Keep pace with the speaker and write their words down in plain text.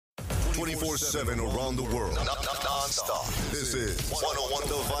24/7 around the world. Non-stop. This is 101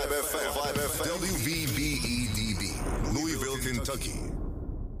 The Vibe FM. WVBEDB, Louisville, Kentucky.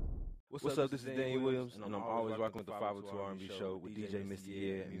 What's up? This is Danny Williams, and I'm always rocking with the 502 R&B Show with DJ Mr.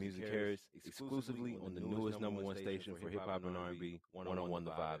 Yeah and Music Harris, exclusively on the newest #1 station for hip-hop and R&B, 101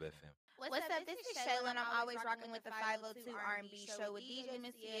 The Vibe FM. What's up? This is Shayla, and I'm always rocking with the 502 R&B Show with DJ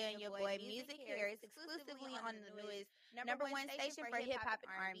Mr. Yeah and your boy Music Harris, exclusively on the newest #1 station for hip-hop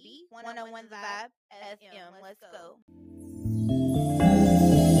and R&B, 101 The Vibe FM. Let's go.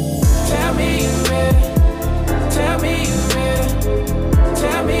 Tell me you ready. Tell me you ready.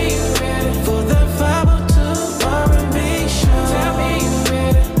 Tell me you ready for the 502 R&B Show. Tell me you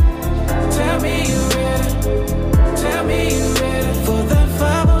ready. Tell me you ready. Tell me you ready for the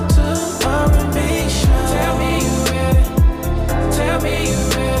 502 R&B Show. Tell me you ready. Tell me you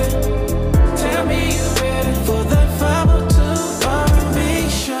ready. Tell me you ready for the 502 R&B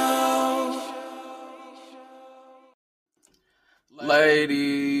Show.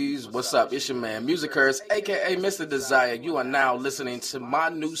 Ladies, what's up? It's your man, Music Harris, aka Mr. Desire. You are now listening to my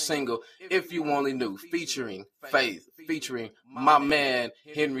new single, If You Only Knew, featuring Faith, featuring my man,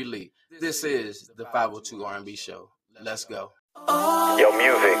 Henry Lee. This is the 502 R&B Show. Let's go. Yo,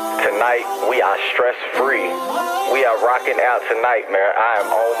 Music, tonight we are stress-free. We are rocking out tonight, man. I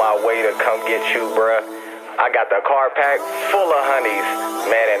am on my way to come get you, bruh. I got the car packed full of honeys,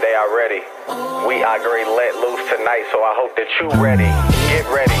 man, and they are ready. We are going to let loose tonight, so I hope that you ready. Get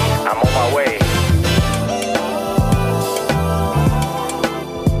ready. I'm on my way.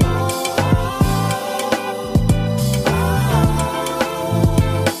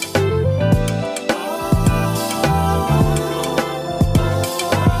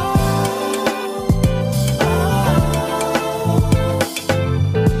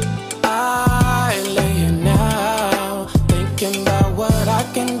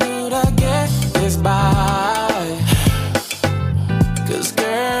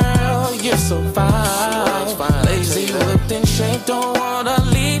 So fine, lazy, whipped in shape, don't wanna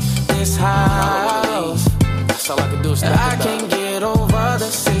leave this house. That's all I can do is I can't get over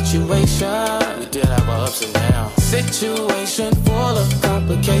the situation. We did have our ups and downs. Situation full of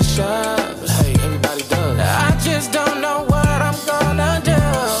complications. Hey, everybody does. I just don't know what I'm gonna do.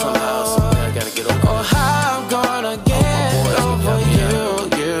 Somehow, I gotta get over or how I'm gonna get over you.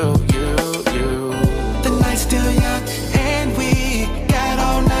 The night's still young and we got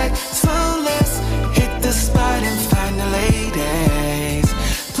all night. So let's hit the spot and find the ladies.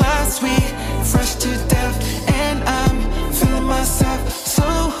 Plus we fresh to death and I'm feeling myself. So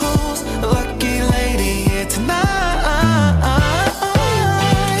who's a lucky lady here tonight?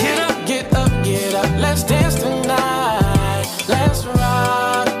 Get up, get up, let's dance tonight. Let's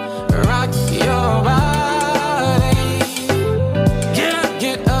rock your body.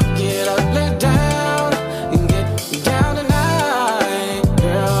 Get up, let down tonight.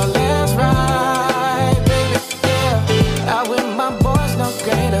 Girl, let's ride, baby, yeah. Out with my boys, no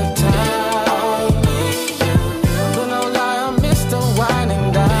greater time. But no lie, I'm Mr. Wine and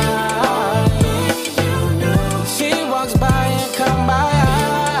Dine. She walks by and come by.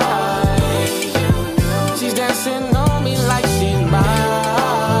 She's dancing on me like she's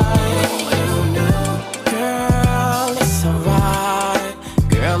mine. Girl, it's alright.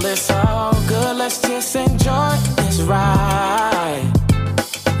 Girl, it's all good. Let's just enjoy this ride.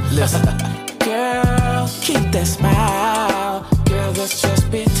 Listen, girl, keep that smile. Girl, let's just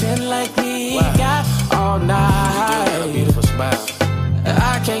pretend like we got all night. You do got a beautiful smile.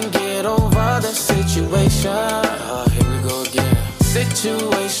 I can't get over the situation. Here we go again.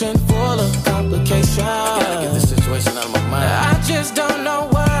 Situation full of complications. I gotta get this situation out of my mind. I just don't know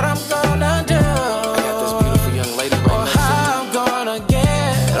what I'm gonna do. I got this beautiful young lady right or next to me. how I'm gonna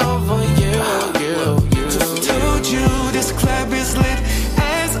get over you. Just told you this club is lit.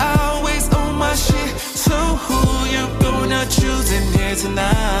 As always on my shit. So who you gonna choose in here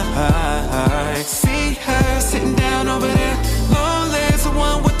tonight? See her sitting down over there. Long legs, the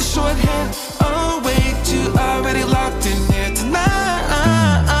one with the short hair. Oh wait, you already locked in here tonight.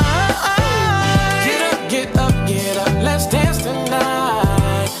 Get up, let's dance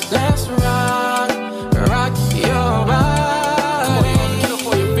tonight. Let's rock your body. Come on, get up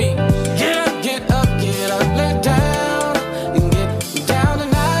on your feet. Get up, let down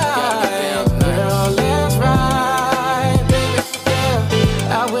tonight. Girl, let's ride, baby,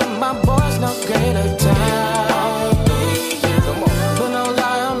 yeah. Out with my boys, no greater time.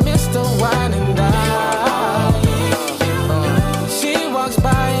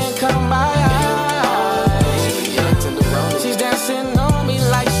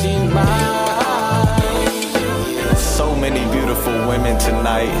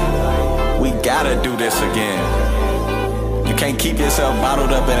 tonight. We gotta do this again. You can't keep yourself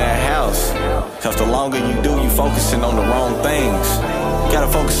bottled up in that house, cause the longer you do, you focusing on the wrong things. You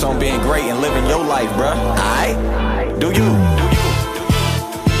gotta focus on being great and living your life, bruh. Alright? Do you?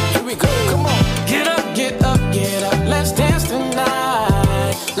 Here we go, come on. Get up, get up, get up. Let's dance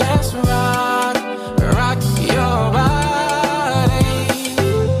tonight. Let's rock, rock your body.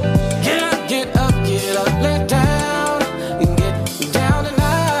 Get up, let down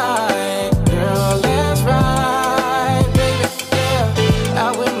tonight. Girl, let's ride, baby, yeah.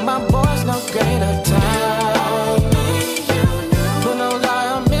 Out with my boys, no greater time. Who knows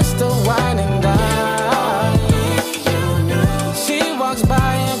I miss the wine and dine. She walks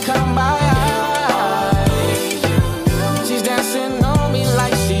by and come by. She's dancing on me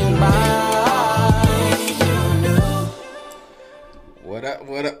like she's mine. What up?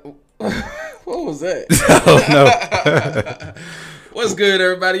 What was that? Oh, no. What's good,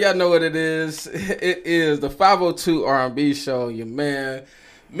 everybody? Y'all know what it is. It is the 502 R&B Show. Your man,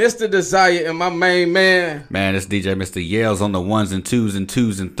 Mr. Desire, and my main man. Man, it's DJ Mr. Yells on the ones and twos and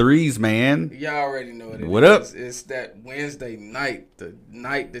twos and threes, man. Y'all already know what it is. What up? It's that Wednesday night, the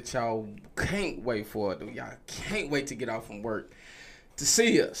night that y'all can't wait for. Y'all can't wait to get off from work, to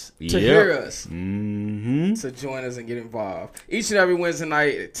see us, to hear us, to join us and get involved. Each and every Wednesday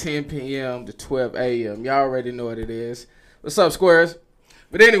night at 10 p.m. to 12 a.m. Y'all already know what it is. What's up, Squares?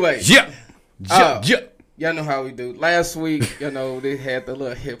 But anyway. Y'all know how we do. Last week, they had the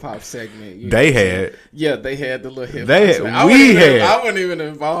little hip-hop segment. They had the little hip-hop segment. I wasn't even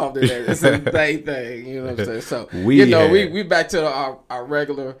involved in that. It's a they thing, you know what I'm saying? So, we back to our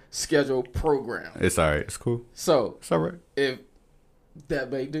regular scheduled program. It's all right. It's cool. So, it's all right. If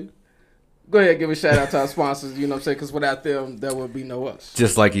that may do, go ahead and give a shout out to our sponsors, you know what I'm saying? Because without them, there would be no us.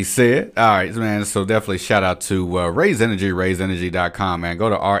 Just like he said. All right, man. So definitely shout out to Raise Energy, RaiseEnergy.com, man. Go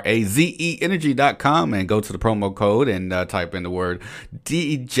to RAZE Energy.com and go to the promo code and type in the word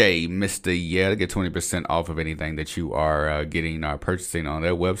DJ Mr. Yeah to get 20% off of anything that you are getting or purchasing on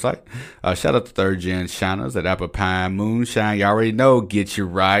their website. Shout out to Third Gen Shiners at Apple Pine Moonshine. You already know, get you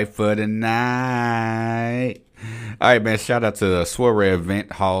right for the night. All right, man. Shout out to the Soiree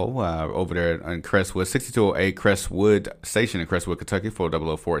Event Hall over there in Crestwood, 6208 Crestwood Station in Crestwood, Kentucky,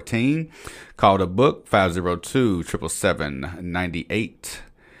 40014. Call the book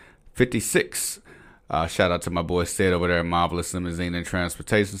 502-777-9856. Shout out to my boy Sid over there at Marvelous Limousine and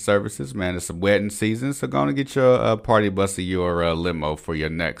Transportation Services. Man, it's a wedding season, so go and get your party bus or your limo for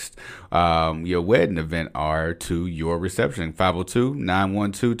your next your wedding event or to your reception.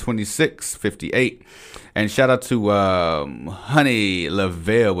 502-912-2658. And shout out to Honey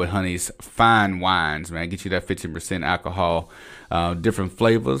Lavelle with Honey's Fine Wines, man. Get you that 15% alcohol, different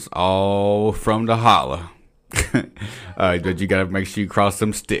flavors, all from the holla. But you got to make sure you cross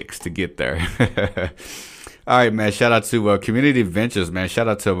some sticks to get there. All right, man. Shout out to Community Ventures, man. Shout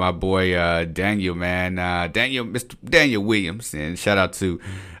out to my boy Daniel, man. Mr. Daniel Williams. And shout out to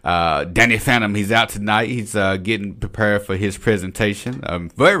Danny Phantom. He's out tonight. He's getting prepared for his presentation. A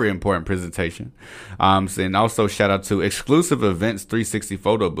very important presentation. And also shout out to Exclusive Events 360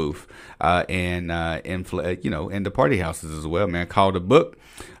 Photo Booth in the party houses as well, man. Call the book.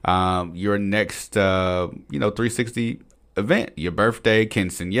 Your next 360 event, your birthday,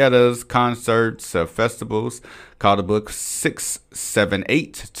 quinceañeras, concerts, festivals. Call the book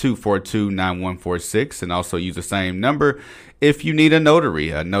 678-242-9146 and also use the same number if you need a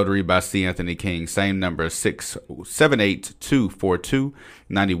notary by C. Anthony King. Same number,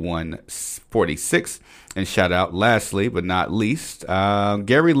 678-242-9146. And shout out, lastly but not least,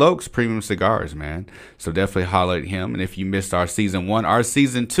 Gary Lokes Premium Cigars, man. So definitely holler at him. And if you missed our season 1, our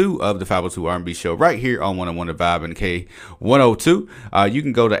season 2 of the 502 R&B Show right here on 101 The Vibe and K102, you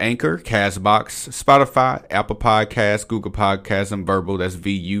can go to Anchor, Castbox, Spotify, Apple Podcasts, Google Podcasts, and Verbal. That's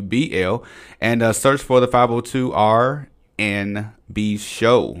VUBL. And search for the 502 R&B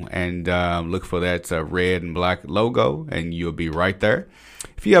Show. And look for that red and black logo, and you'll be right there.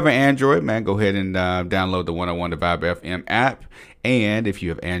 If you have an Android, man, go ahead and download the 101 The Vibe FM app. And if you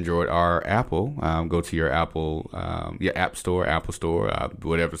have Android or Apple, go to your Apple, your App Store, Apple Store,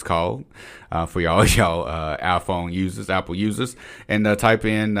 whatever it's called, for y'all iPhone users, Apple users, and type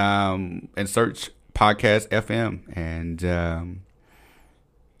in and search Podcast FM, and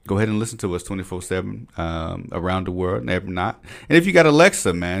go ahead and listen to us 24/7 around the world, never not. And if you got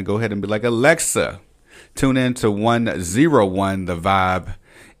Alexa, man, go ahead and be like, Alexa, tune in to 101 The Vibe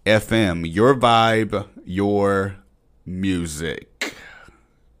FM. Your vibe, your music.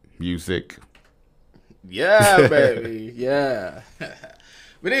 Yeah, baby. Yeah.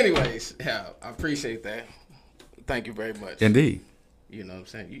 But anyways, yeah, I appreciate that. Thank you very much. Indeed. You know what I'm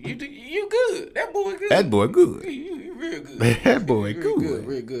saying? You good. That boy good. That boy good. You real good. That boy real good.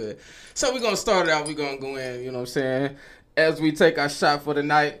 Real good. So we're going to start it out. We're going to go in, you know what I'm saying? As we take our shot for the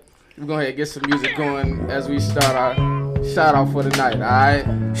night, we're going to get some music going as we start our shout out for the night, all right?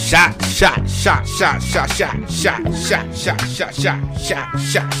 Shot.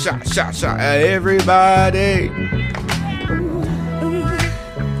 Everybody.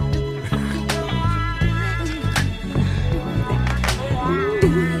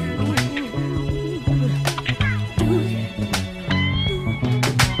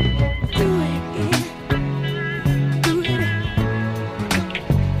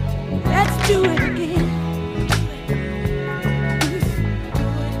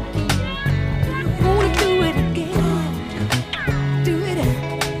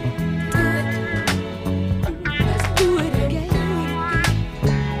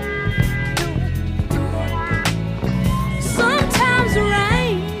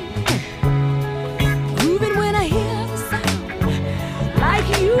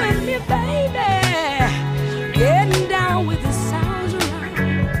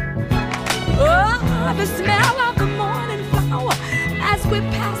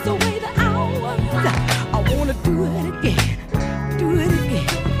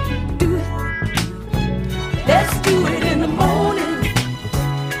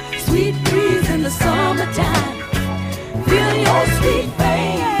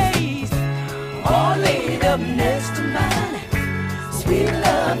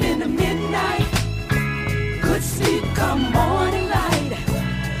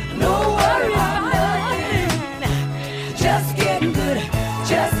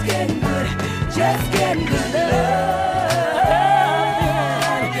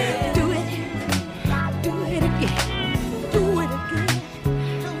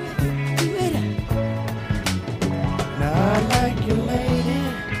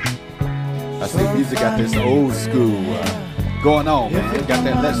 Got this old school going on, man. Got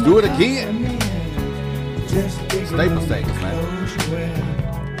that let's do it again. Staple singles, man.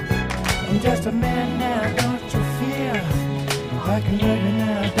 I'm just a man now, don't you fear? I can love you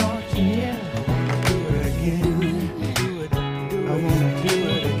now, don't you hear? Do it again. Do it. I wanna do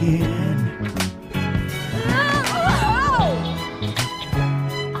it again.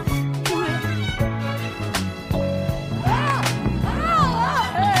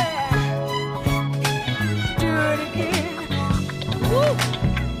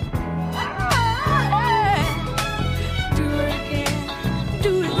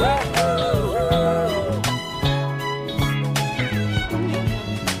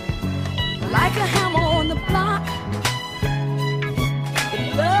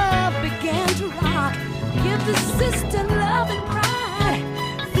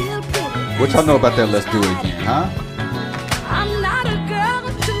 What y'all know about that let's do it again, huh? I'm not a girl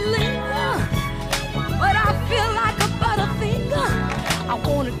to linger, but I feel like a butterfinger. I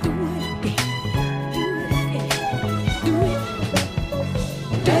wanna do it again, do it.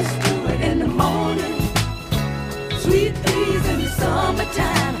 Let's do it in the morning, sweet breeze in the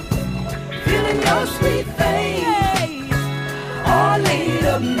summertime, feeling your sweet face, all laid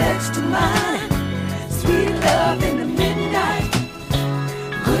up next to mine, sweet love in the midnight.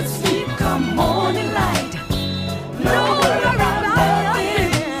 Morning light, no worry about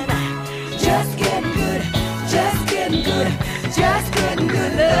nothing. Just getting good, just getting good, just getting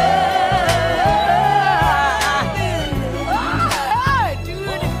good love. Oh, do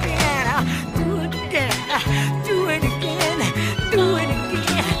it again, do it again, do it again, do it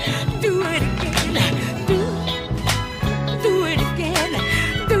again, do it again, do it again,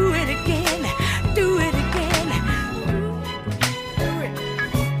 do it again, do it again.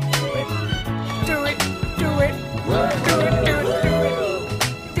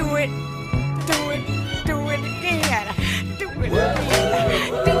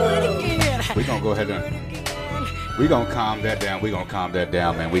 Go ahead and we gonna calm that down. We gonna calm that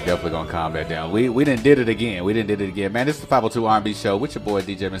down, man. We definitely gonna calm that down. We done did it again. Man, this is the 502 R&B show with your boy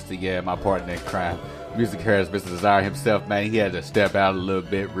DJ Mr. Yeah, my partner in crime, music harris, Mr. Desire himself, man. He had to step out a little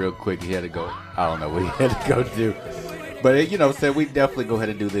bit real quick. He had to go, I don't know what he had to go do. But, you know, so we definitely go ahead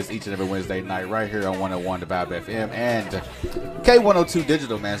and do this each and every Wednesday night right here on 101 The Vibe FM and K102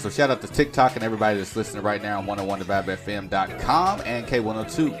 Digital, man. So shout out to TikTok and everybody that's listening right now on 101thevibefm.com and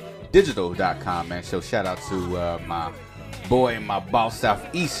K102digital.com, man. So shout out to my boy and my boss,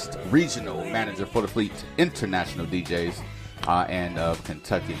 Southeast Regional Manager for the Fleet International DJs and of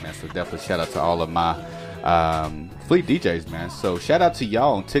Kentucky, man. So definitely shout out to all of my Fleet DJs, man. So shout out to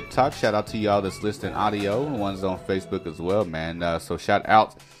y'all on TikTok. Shout out to y'all that's listening audio, the ones on Facebook as well, man. So shout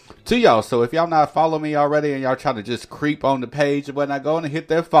out to y'all. So if y'all not follow me already and y'all trying to just creep on the page and whatnot, go on and hit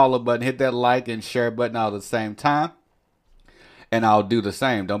that follow button, hit that like and share button all at the same time. And I'll do the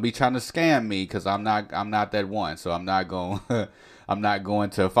same. Don't be trying to scam me, because I'm not that one. So I'm not going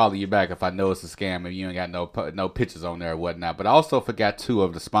to follow you back if I know it's a scam and you ain't got no pictures on there or whatnot. But I also forgot 2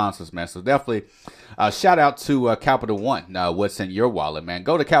 of the sponsors, man. So definitely shout out to Capital One. What's in your wallet, man?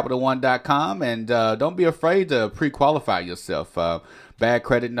 Go to CapitalOne.com and don't be afraid to pre-qualify yourself. Bad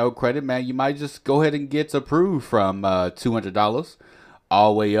credit, no credit, man. You might just go ahead and get approved from $200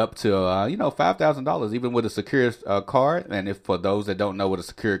 all the way up to $5,000, even with a secure card. And if for those that don't know what a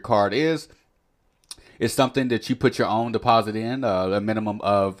secure card is, it's something that you put your own deposit in, a minimum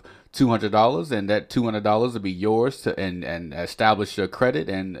of $200, and that $200 will be yours to and establish your credit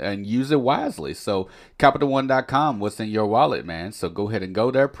and use it wisely. So CapitalOne.com, what's in your wallet, man? So go ahead and go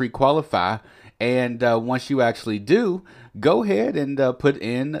there, pre-qualify, and once you actually do, go ahead and put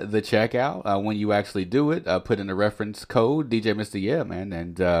in the checkout. When you actually do it, put in the reference code DJ Mr. Yeah, man,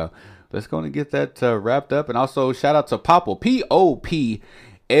 and let's go and get that wrapped up. And also shout out to Popple, POPL.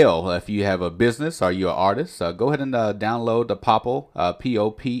 If you have a business or you're an artist, go ahead and download the Popple,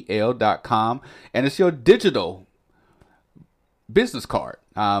 POPL.com, and it's your digital business card.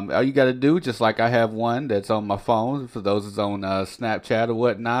 All you got to do, just like I have one that's on my phone, for those that's on Snapchat or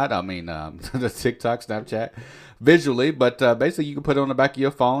whatnot, I mean, the TikTok, Snapchat, visually, but basically you can put it on the back of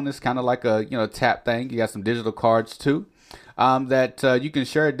your phone. It's kind of like a, tap thing. You got some digital cards too. That you can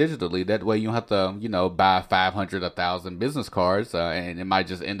share it digitally. That way you don't have to, buy 500, 1,000 business cards, and it might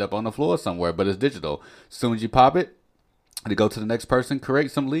just end up on the floor somewhere, but it's digital. As soon as you pop it, to go to the next person, create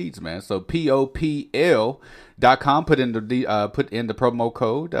some leads, man. So POPL.com, put in the promo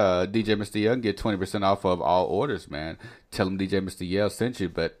code DJ Mr. Yell, and get 20% off of all orders, man. Tell them DJ Mr. Yell sent you.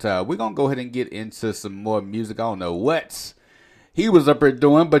 But we're gonna go ahead and get into some more music. I don't know what he was up there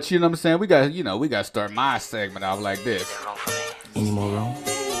doing, but you know what I'm saying? We got to start my segment off like this. Any more room?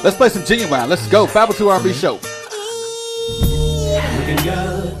 Let's play some Genuine. Let's go. 502 R&B Show. Looking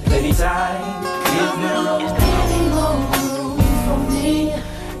good, lady time. Give me room for me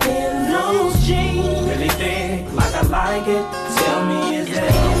in those jeans. Really thick, like I like it. Tell me, is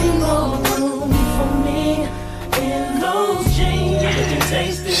there any more room for me in those jeans? Looking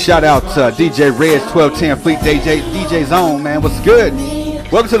tasty. Shout out DJ Reds 1210 Fleet DJ Zone, man. What's good?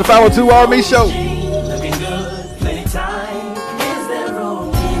 Welcome to the 502 R&B Show. Looking good, plenty time. Is there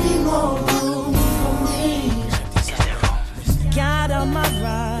room, any more room for me? Got on my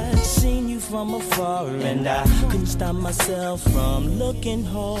ride, seen you from afar, and I couldn't stop myself from looking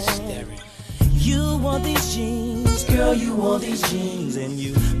hard. You wore these jeans, girl, you wore these jeans, and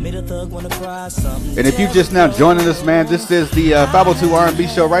you made a thug wanna cry something. And if you just now joining us, man, this is the 502 R&B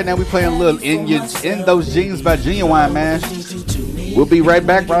Show. Right now we playing a little In Those Jeans by Genuine, man. We'll be right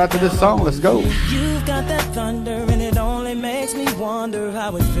back right after this song. Let's go. You've got that thunder, and it only makes me wonder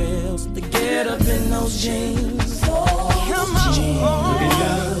how it feels to get up in those jeans. Come on, looking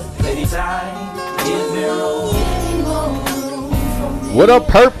good, lady time, give me room. What up,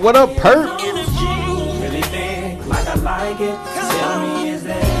 Perp? What up, Perp? Really thick, like I like it. Tell me, is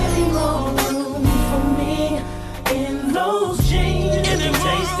there any more room for me in those jeans? Looking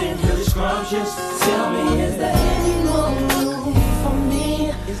tasty, really scrumptious. Tell me, is there any more room for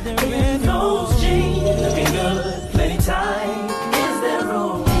me in those jeans? Looking good, plenty time. Is there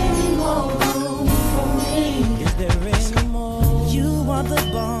room, any more room for me? Is there any more? You are the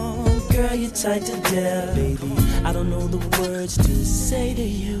bomb, girl, you're tight to death, baby. I don't know the words to say to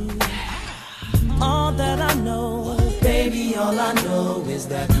you. All that I know, baby, all I know is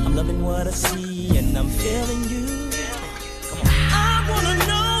that I'm loving what I see and I'm feeling you. I wanna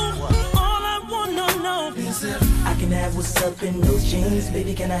know, all I wanna know is if I can have what's up in those jeans.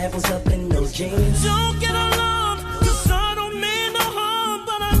 Baby, can I have what's up in those jeans? Don't get alarmed, 'cause I don't mean no harm,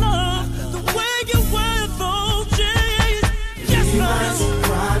 but I love the way you wear those jeans. Yes, man.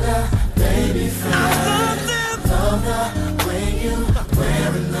 Baby, I love them. Love the way you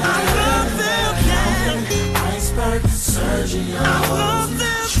wear it now. I love them, yeah. Iceberg surgeon, I love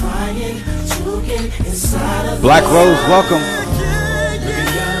them. Trying to get inside of Black Rose, welcome. Looking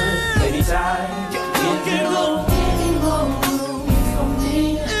good, lady time. Get low. Any more room for me?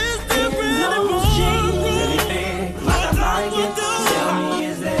 Is there any more room? Really thick, like I like it. Tell me,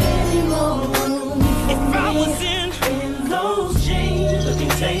 is there any more room if I was in those jeans? Looking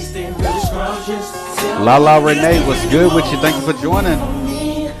tasty, really scrumptious. Lala Renee, what's good with you? Thank you for joining.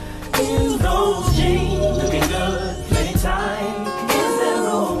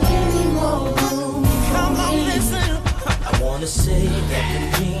 Say that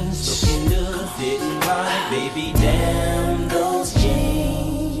the jeans looking good, fitting right, baby, damn those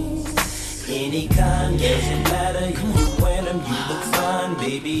jeans. Doesn't matter, you wear them, you look fine,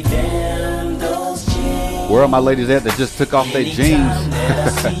 baby. Damn those jeans. Where are my ladies at that just took off their jeans? Anytime that I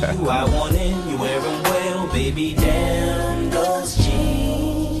see you, I want it. You wear them well, baby. Damn those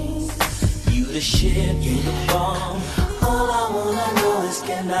jeans. You the shit, you the bomb. All I wanna know is,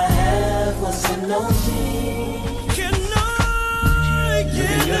 can I have what's in those jeans? Can I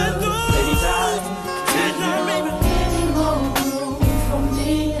get those? Anytime. Any more room for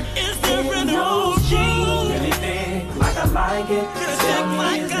me? Is there any more room? Really big, like I like it. Tell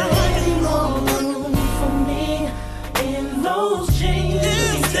me, is there any more room for me in those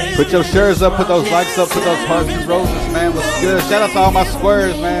jeans? Put your shares up, put those likes up, put those hearts and roses, man. What's good? Shout out to all my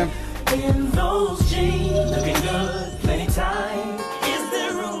squares, man. In those jeans, looking good, plenty time. Is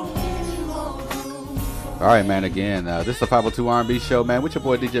there room? All right, man. Again, this is the 502 R&B show, man. With your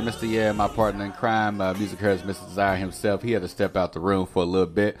boy DJ Mr. Yeah, my partner in crime, music heroes, Mr. Desire himself. He had to step out the room for a little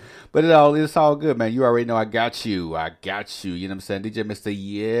bit, but it's all good, man. You already know I got you. I got you. You know what I'm saying? DJ Mr.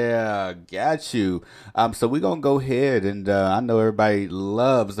 Yeah, got you. So we're gonna go ahead and I know everybody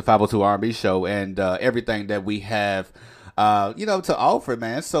loves the 502 R&B show and everything that we have. To offer,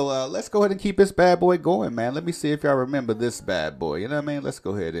 man. So let's go ahead and keep this bad boy going, man. Let me see if y'all remember this bad boy. You know what I mean? Let's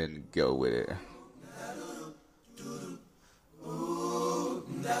go ahead and go with it.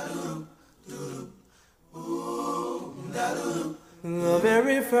 The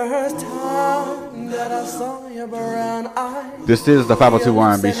very first time that I saw your brown eyes. This is the 502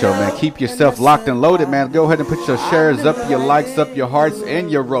 R&B show, man. Keep yourself locked and loaded, man. Go ahead and put your shares up, your likes up, your hearts,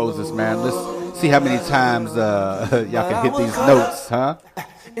 and your roses, man. Let's see how many times y'all can hit these notes, huh?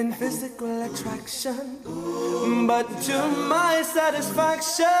 In physical attraction, but to my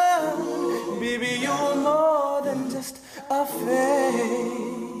satisfaction, baby, you're more than just a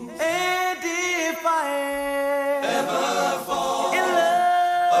face. And if I ever fall in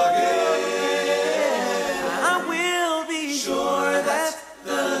love again, I will be sure that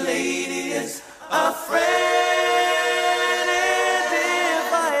the lady is a friend. And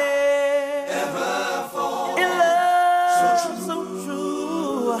if I ever fall in love, so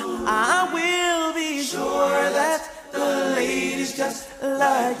true, I will be sure that the lady's just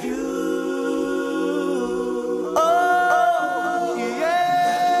like you. Oh, yeah.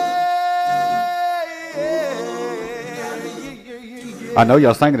 I know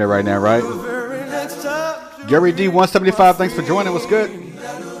y'all singing it right now, right? Gary D 175, thanks for joining. What's good?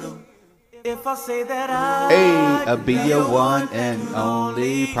 If I say that I'll be your one and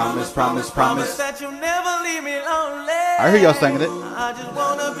only. Promise, promise, promise. that you'll never leave me lonely. I hear y'all singing it. I just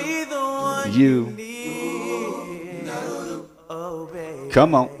wanna be the one You. need. Oh, baby.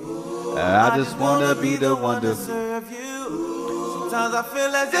 Come on. I just wanna be the one to serve you. Sometimes I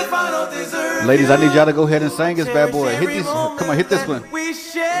feel as if I don't deserve Ladies, you. I need y'all to go ahead and sing this bad boy. Hit these. Come on, hit this one. We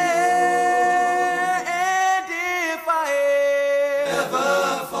share, and if I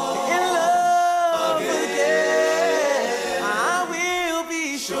ever fall in love again, I will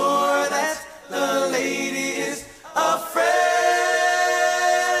be sure that the lady is a friend.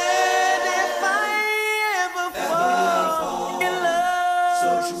 And if I ever fall in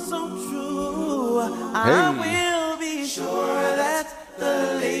love, so true, I will be sure that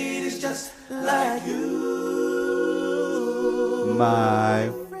the lady's just like you. My.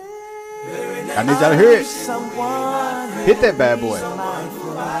 I need y'all to hear it. Hit that bad boy.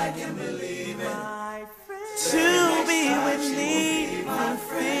 To be with me, my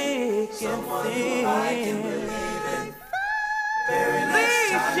thick and thin.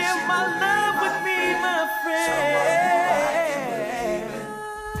 Please share my love with me, my friend.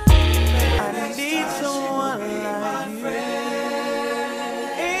 I need someone like you.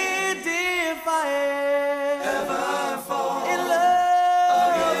 And if I ever fall in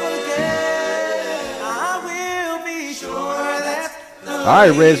love again, I will be sure that the All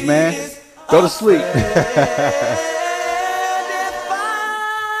right, Reg, man. Go to sleep.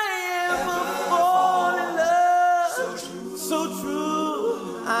 So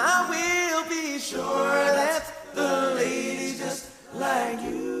true, I will be sure that the lady's just like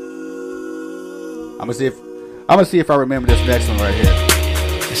you. I'm gonna see if I remember this next one right here.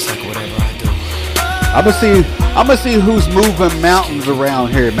 It's like whatever I do. I'm gonna see who's moving mountains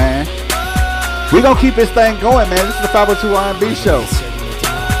around here, man. We gonna keep this thing going, man. This is the 502 R&B show.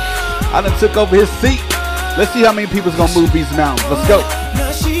 I done took over his seat. Let's see how many people's gonna move these mountains. Let's go.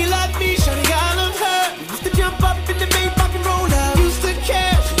 Now she like me, shawty, I love her. We used to jump up in the bass, rock and roll out. Used to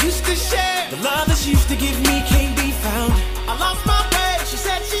care, she used to share. The love that she used to give me can't be found. I lost my way, she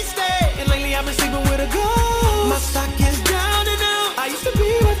said she'd stay. And lately I've been sleeping with a ghost. My stock is down and out. I used to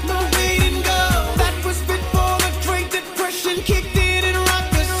be with my weight and go. That was before the Great Depression kicked in and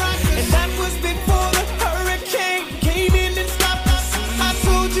rocked us. And that was before the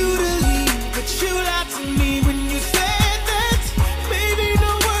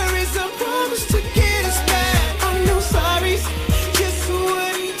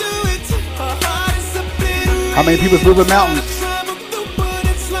How many people's moving mountains?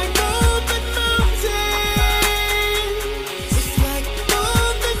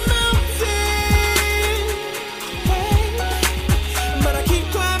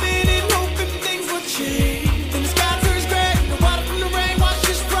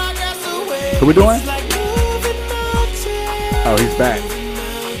 What we doing? Oh, he's back.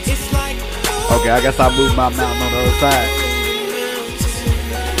 Okay, I guess I'll move my mountain on the other side.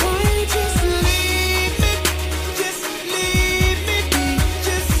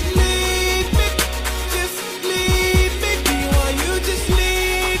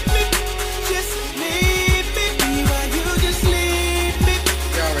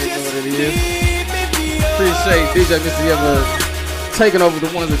 Y'all already know what it is. Appreciate DJ Mr. Ever taking over the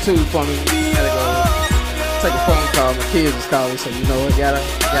ones and twos for me. Gotta go take a phone call. My kids is calling, so you know what, gotta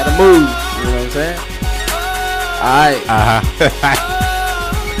move. You know what I'm saying? Alright.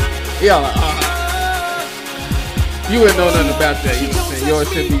 Yeah, you wouldn't know nothing about that, you know what I'm saying? Yours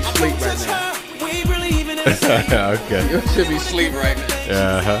should be asleep right now. Okay. Yours should be asleep right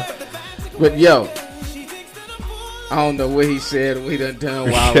now. Uh-huh. But yo, I don't know what he said or what he done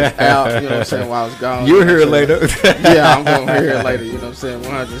while I was out, you know what I'm saying, while I was gone. You'll hear it later. Yeah, I'm going to hear it later, you know what I'm saying,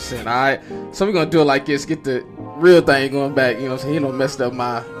 100%. All right, so we're going to do it like this, get the real thing going back, you know what I'm saying. He done messed up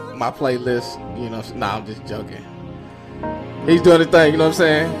my playlist, you know. Nah, I'm just joking. He's doing the thing, you know what I'm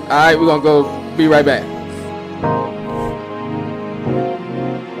saying. All right, we're going to go, be right back.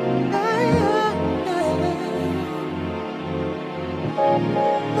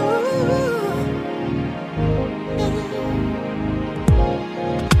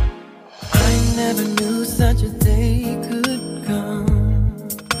 Never knew such a day could come,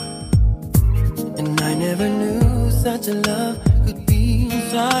 and I never knew such a love could be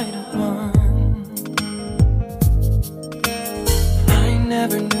inside of one. I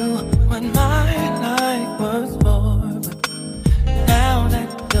never knew what my life was for, but now that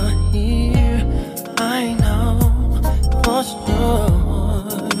you're here, I know for sure.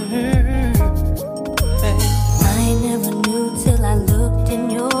 Hey. I never knew till I looked in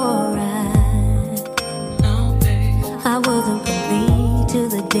your eyes. I wasn't complete till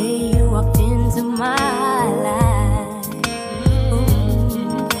the day you walked into my life.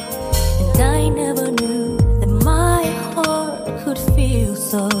 And I never knew that my heart could feel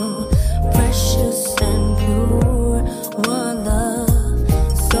so precious and pure. One love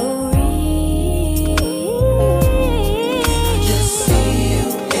so real. I just see you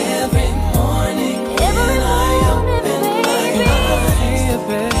every morning when I open my eyes. I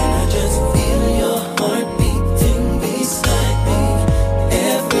just feel your heart beating beside me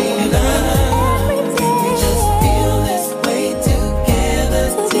every night. We just feel this way together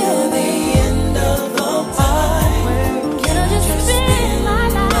till the end of all time. Can I just spend my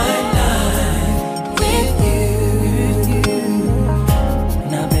life with you?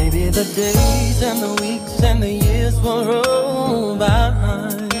 Now, baby, the days and the weeks and the years will roll by,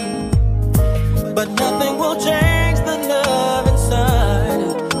 but nothing will change the love inside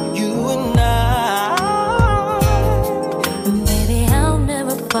you and I. Baby, I'll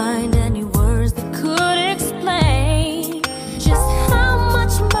never find any words that could explain just how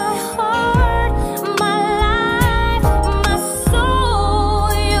much my heart, my life, my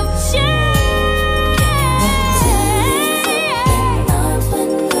soul, you've changed.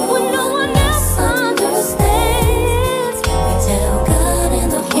 When no one else understands, can we tell God in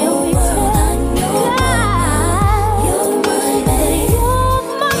the whole world I know you're my man? You're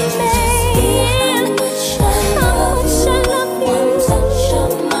my man. How much I love you. One touch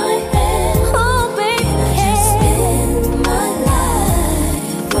of my hand. Oh, baby. And I just spend my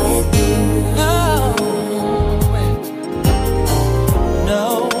life with you.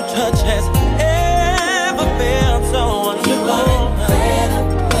 No touch has ever felt so unusual. And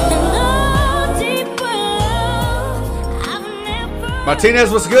no deeper love I've never. Martinez,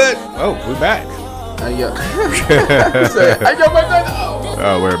 what's good? Oh, we're back. Hey, yo. Say, hey, yo, my brother.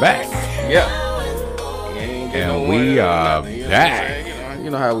 Oh, we're back. Yeah. And we are back. You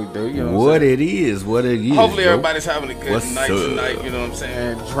know how we do. You know What it is. Hopefully bro. everybody's having a good What's night up? tonight, you know what I'm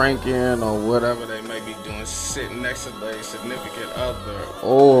saying? Drinking or whatever they may be doing, sitting next to their significant other,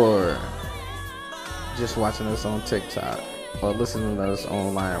 or just watching us on TikTok or listening to us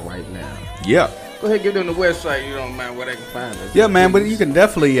online right now. Yeah. Go ahead, give them the website, you don't mind where they can find us. Yeah, man, but you can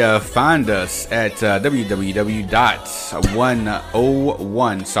definitely find us at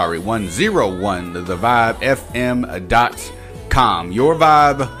www.101thevibefm.com. Your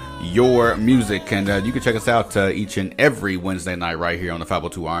vibe, your music. And you can check us out each and every Wednesday night right here on the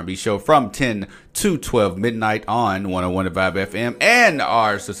 502 R&B Show from 10 to 12 midnight on 101 The Vibe FM and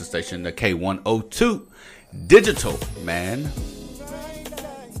our sister station, the K102. Digital, man.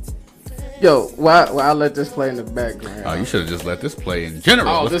 Yo, why I let this play in the background? Oh, you should have just let this play in general.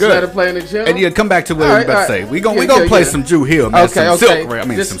 Oh, What's just good? let it play in the general? And yeah, come back to what I was about to say. We gonna play some Drew Hill, man. Okay, some okay. Silk, right? I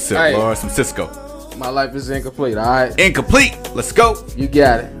mean, some Silk, Lord, some Cisco. My life is incomplete, all right? Incomplete. Let's go. You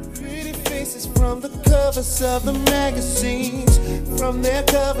got it. Pretty faces from the covers of the magazines. From their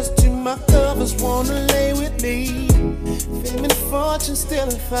covers to my covers, wanna lay with me. Fame and fortune still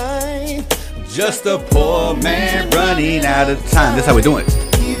a find. Just a poor man running out of time. That's how we doing it.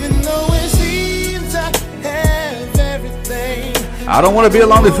 Even though it seems I have everything, I don't want to be a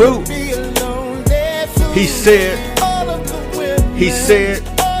lonely fool. be a lonely fool. He said. All of the women, He said.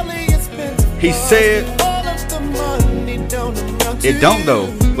 all the expensive He cars, said. all of the money don't amount to It don't though.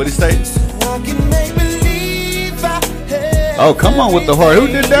 What he say? I can make believe I have Oh, come on with the heart. Who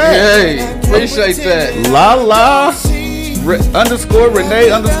did that? Hey, appreciate that. La la. Underscore Renee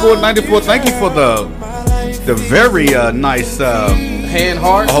underscore 94. Thank you for the very nice Hand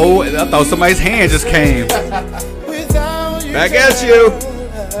heart. oh, I thought somebody's hand just came. Back at you.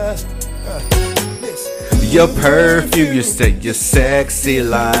 Your perfume, your sexy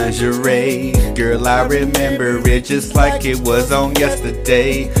lingerie. Girl, I remember it just like it was on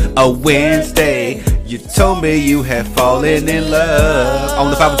yesterday. A Wednesday. You told me you had fallen in love.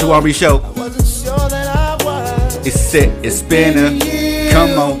 On the 502 R&B Show. wasn't sure that I was. It's set, it's spinning.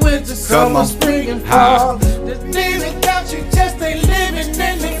 Come on, come on. Ha.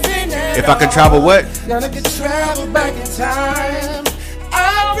 If I could travel what? Gonna get travel back in time.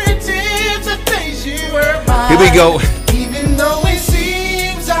 I'll pretend the things you were mine. Here we go. Even though it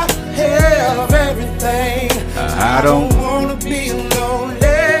seems I have everything, I don't wanna be a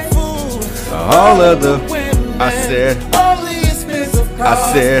lonely fool. all of the I said All the expensive cars,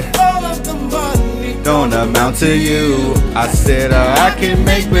 I said all of the money don't amount to you. I said I can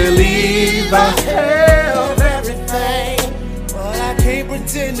make believe I have everything, but I can't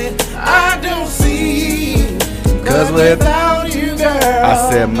pretend it. I don't see. 'Cause without you, girl, I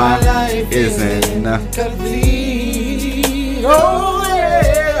said my life isn't complete. Oh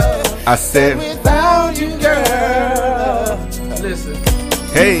yeah. I said Without you, girl. Listen.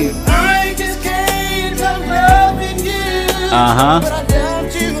 hey I just can't stop loving you. Uh-huh. But I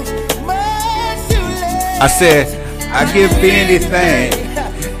doubt you much too late. I said I give anything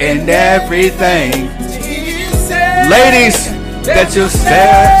and everything. You said Ladies that you say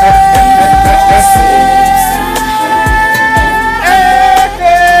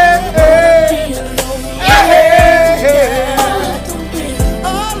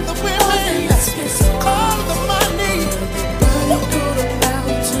all the women, all the money,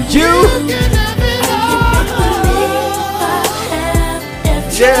 you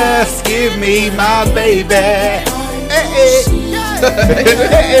just give me my baby.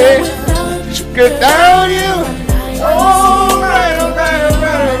 Good down you. Alright,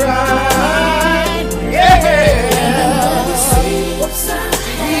 yeah.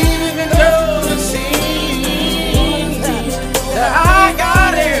 Even though it seems that I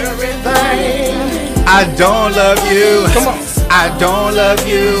got everything, I don't love you. Come on. I don't love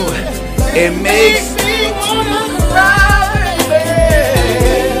you. It makes me wanna cry, baby.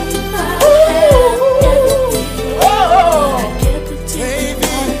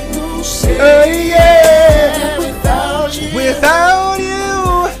 oh yeah. Without you, Without you.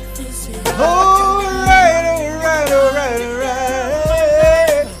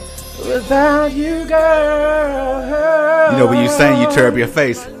 Alright. without you, girl. You know when you sing, you tear up your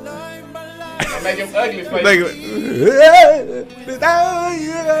face. Make him ugly face. Like, without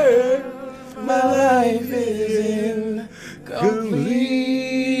you, My life is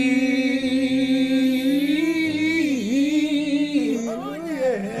incomplete. Oh,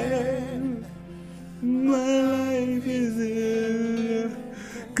 yeah. my life is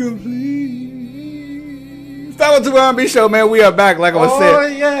incomplete. 502 R&B Show, man. We are back, like I was Oh,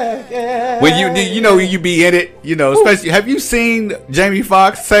 saying. yeah. When you know you be in it, you know, especially. Have you seen Jamie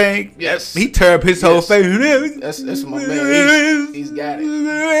Foxx sing? Yes. He tear up his whole face. That's my man. He's got it.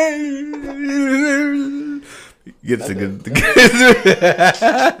 Gets a good.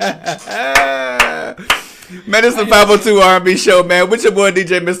 Man, it's the 502 R&B Show, man. With your boy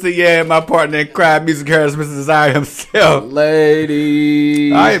DJ Mr. Yeah, and my partner in crime, music harris, Mr. Desire himself.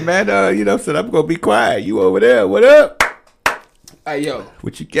 Ladies. All right, man. You know, so I'm gonna be quiet. You over there? What up? Hey, yo.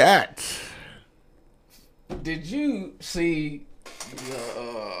 What you got? Did you see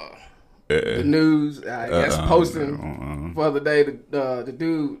the news? I guess posting for the other day the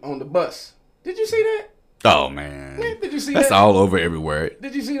dude on the bus. Did you see that? Oh man, Did you see that's that? all over everywhere.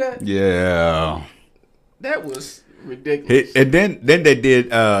 Did you see that? Yeah. That was Ridiculous. And then they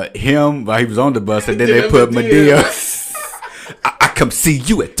did him while he was on the bus, and then they put Madea. I come see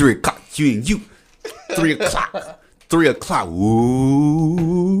you at 3:00. You and you, 3:00. 3:00.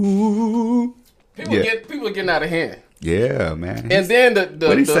 Ooh. People getting out of hand. Yeah, man. And then the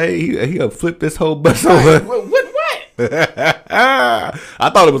what he say? He'll flip this whole bus over. What? I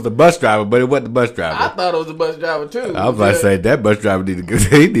thought it was the bus driver, but it wasn't the bus driver. I thought it was the bus driver too. I was about to say that bus driver need to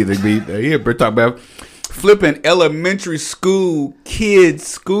be. We're talking about flipping elementary school kids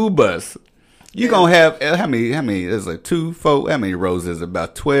school bus. You gonna have how many? There's like 2, 4. How many rows is it?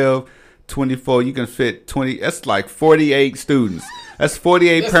 About 12, 24. You can fit 20. That's like 48 students. That's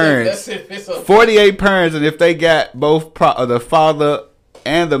 48 parents. 48 parents, and if they got both the father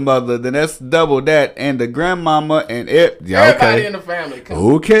and the mother, then that's double that, and the grandmama and everybody in the family.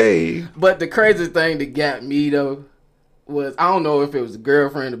 Okay. But the craziest thing that got me though was, I don't know if it was the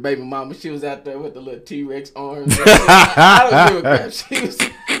girlfriend or baby mama. She was out there with the little T-Rex arms. I don't give a crap.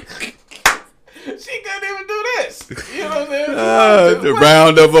 She couldn't even do this. You know what I'm saying? The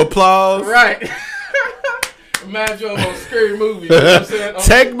round of applause. Right. Imagine you on scary movies. You know what I'm saying?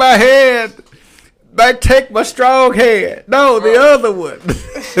 Take my hand. Take my strong hand. No, the other one.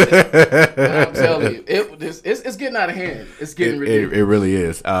 I'm telling you, it's getting out of hand. It's getting ridiculous. It really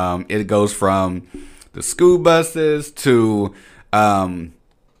is. It goes from the school buses to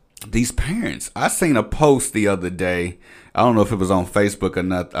these parents. I seen a post the other day. I don't know if it was on Facebook or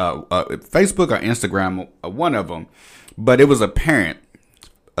not. Facebook or Instagram, one of them. But it was a parent,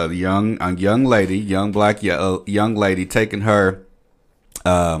 a young lady, young lady taking her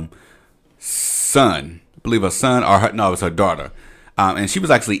son, I believe her son, it was her daughter. And she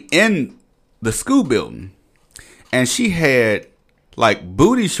was actually in the school building. And she had like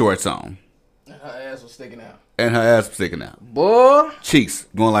booty shorts on. And her ass was sticking out. Boy. Cheeks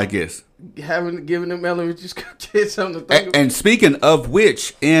going like this. Giving them elementary school kids something to think about. And speaking of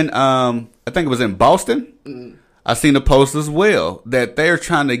which, in I think it was in Boston, I seen a post as well that they're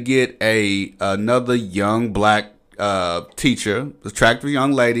trying to get another young black teacher, attractive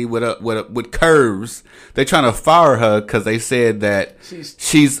young lady with curves. They're trying to fire her because they said that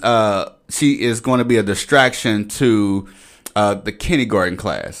she is going to be a distraction to the kindergarten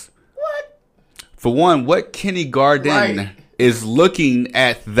class. What? For one, what kindergarten is looking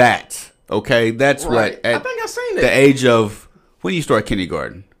at that? Okay, that's what at I think I seen that. The age of when you start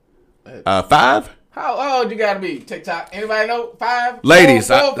kindergarten. 5? How old you gotta be? TikTok. Anybody know? 5? Ladies,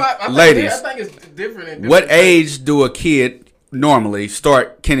 4, 5? ladies. I think it's different. What age do a kid normally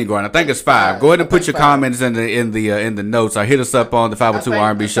start kindergarten? I think it's 5. Go ahead and put your comments in the notes. Or hit us up on the 502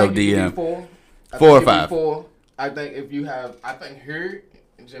 R&B Show DM. 4 or 5. 4. I think if you have, here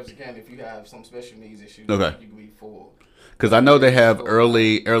in Jefferson County, if you have some special needs issues, you can be 4. Because I know they have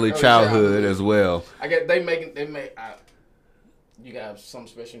early childhood as well. I guess they make you got some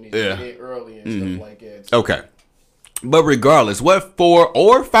special needs early and stuff like that. So. Okay. But regardless, what 4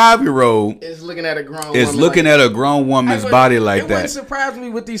 or 5-year-old is looking at a grown woman's body like that? It wouldn't surprise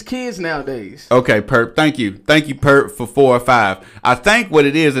me with these kids nowadays. Okay, Perp. Thank you, Perp, for 4 or 5. I think what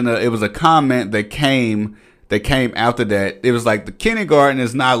it is, and it was a comment that came after that. It was like the kindergarten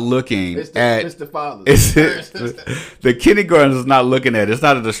is not looking at. It's the fathers. The kindergarten is not looking at. It's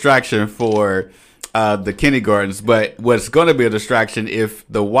not a distraction for the kindergartens, but what's going to be a distraction if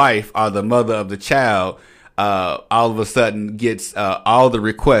the wife or the mother of the child all of a sudden gets all the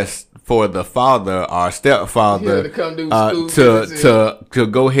requests for the father or stepfather to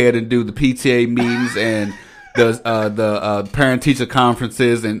go ahead and do the PTA meetings and the parent teacher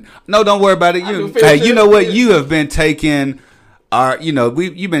conferences. And no, don't worry about it. You know what? You have been taking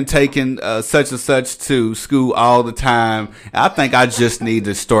you've been taking such and such to school all the time. I think I just need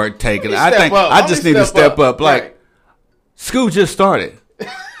to start taking. I just need to step up. Like school just started.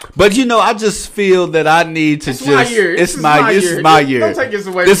 But I just feel that I need to This is my year. Don't take this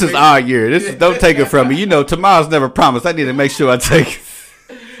away. This is our year. Don't take it from me. Tomorrow's never promised. I need to make sure I take it.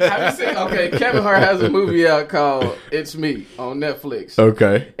 Have you seen? Okay, Kevin Hart has a movie out called "It's Me" on Netflix.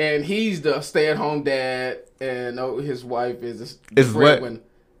 Okay, and he's the stay-at-home dad, and his wife is what?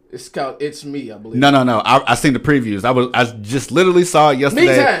 It's called "It's Me," I believe. No. I seen the previews. I just literally saw it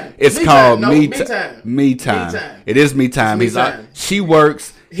yesterday. Me Time. It's called Me Time. Me Time. It is Me Time. She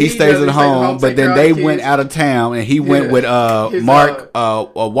works. He stays at home, but then they went out of town, and he went with Mark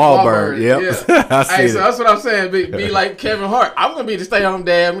Wahlberg. Yep, I see. So that's what I'm saying. Be like Kevin Hart. I'm gonna be the stay-at-home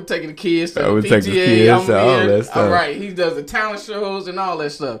dad. I'm taking the kids to the PTA. Take the kids to all that stuff. All right, he does the talent shows and all that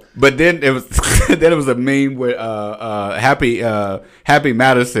stuff. But then it was a meme with Happy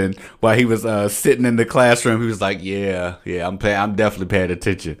Madison while he was sitting in the classroom. He was like, "Yeah, I'm definitely paying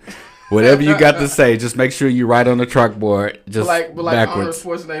attention." Whatever you got to say, just make sure you write on the chalkboard. Just like backwards.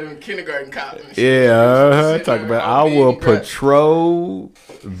 Arnold Schwarzenegger in kindergarten cop. Yeah, talk about. I will patrol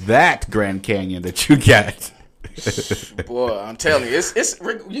that Grand Canyon that you got. Boy, I'm telling you, it's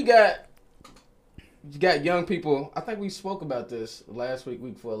you got young people. I think we spoke about this last week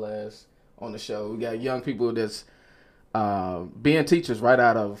before last on the show. We got young people that's being teachers right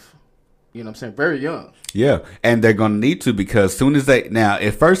out of, you know what I'm saying, very young. Yeah, and they're going to need to, because soon as now,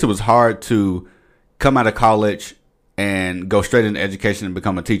 at first it was hard to come out of college and go straight into education and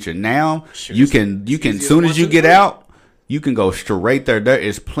become a teacher. Now, you can soon as you get out, you can go straight there. There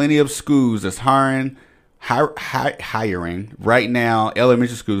is plenty of schools that's hiring right now.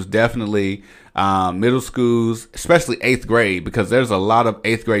 Elementary schools, definitely. Middle schools, especially 8th grade, because there's a lot of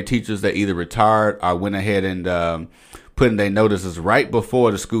 8th grade teachers that either retired or went ahead and put in their notices right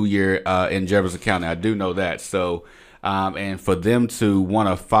before the school year in Jefferson County. I do know that. So, and for them to want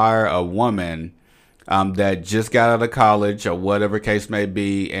to fire a woman that just got out of college or whatever case may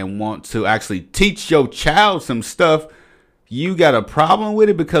be and want to actually teach your child some stuff, you got a problem with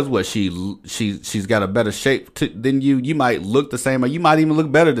it, because what, she's got a better shape than you. You might look the same, or you might even look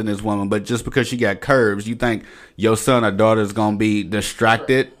better than this woman, but just because she got curves, you think your son or daughter is gonna be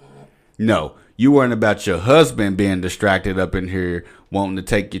distracted? No, you worrying about your husband being distracted up in here, wanting to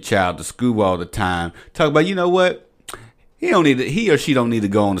take your child to school all the time. Talk about, you know what? He or she don't need to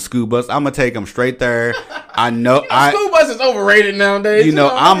go on the school bus. I'm gonna take him straight there. I know. School bus is overrated nowadays. You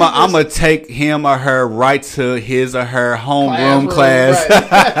know, I'm gonna take him or her right to his or her homeroom class.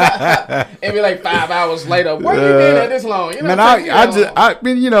 Right. It'd be like 5 hours later. Where you been at this long? You know, man, I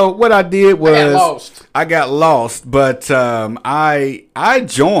mean, you know what I did was I got lost, but I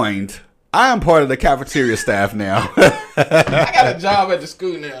joined. I am part of the cafeteria staff now. I got a job at the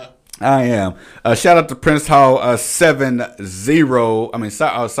school now. I am. Shout out to Prince Hall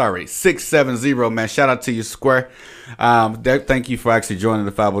 670, man. Shout out to you, Square. Thank you for actually joining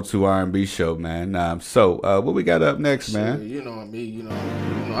the 502 R&B show, man. So what we got up next, man? You know me. You know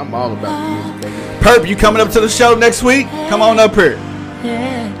I'm all about the music, baby. Perp, you coming up to the show next week? Come on up here.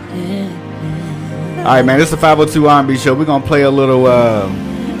 All right, man. This is the 502 R&B show. We're gonna play a little. I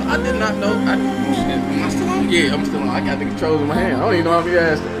did not know. Am I still on? Yeah, I'm still on. I got the controls in my hand. I don't even know if you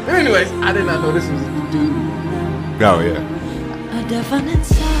asked. But anyways, I did not know this was the dude. Oh yeah. I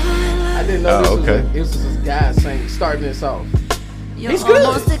didn't know this was this guy starting this off. He's good.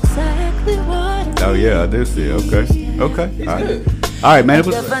 Oh yeah, I did see it. Okay. He's All right. good. All right, man.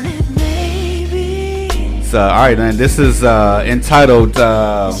 So, all right, man. This is entitled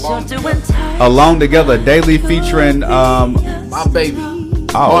 "Alone Together," daily featuring my baby.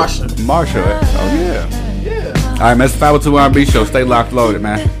 Marsha. Oh yeah. All right, man. It's the 502 R&B show. Stay locked, loaded,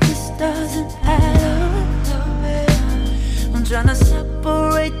 man. I'm trying to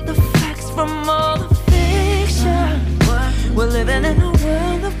separate the facts from all the fiction. We're living in a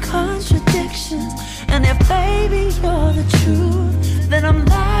world of contradictions. And if, baby, you're the truth, then I'm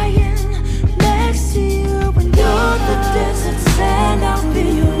lying next to you. When you're the desert sand, I'll be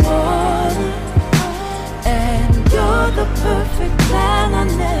your water. And you're the perfect plan I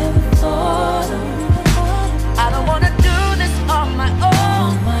never thought of. I don't wanna do this on my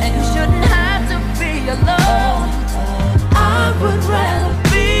own, and you shouldn't have to be alone. I would rather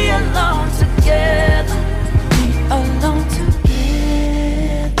be alone together. Be alone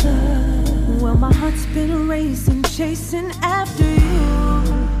together. Well, my heart's been racing, chasing after you.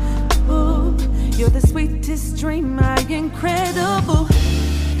 Ooh, you're the sweetest dream, my incredible.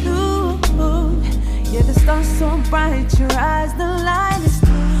 Ooh, you're the star so bright, your eyes the lightest.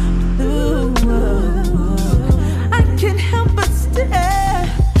 Ooh, I can't help but stare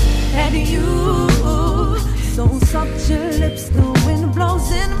at you. So soft your lips, the wind blows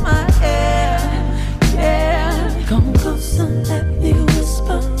in my hair. Yeah, come closer, let me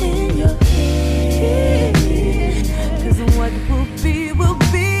whisper in your ear. 'Cause what will be,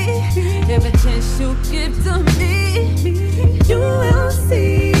 every chance you give to me, you will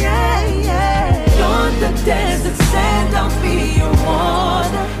see. Yeah, yeah. You're the desert sand, I'll be your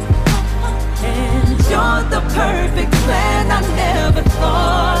water. And you're the perfect plan I never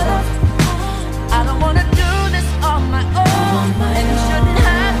thought of. I don't wanna do this on my own, and you shouldn't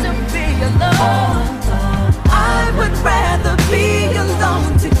have to be alone. I would rather be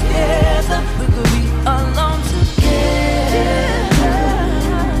alone together. We could be alone together.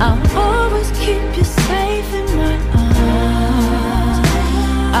 I'll always keep you safe in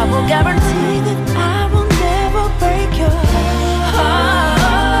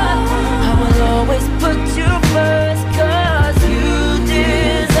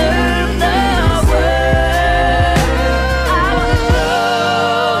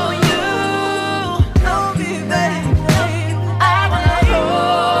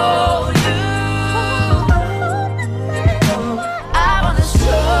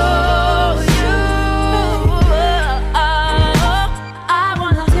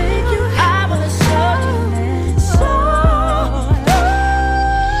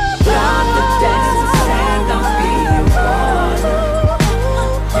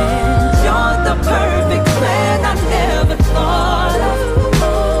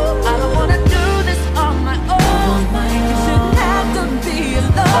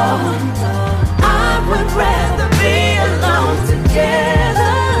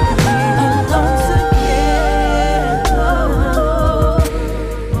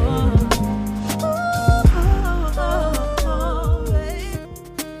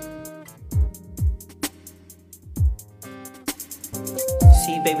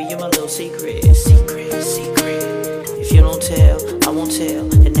baby, you're my little secret. If you don't tell, I won't tell,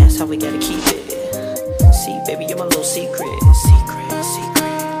 and that's how we gotta keep it. See, baby, you're my little secret.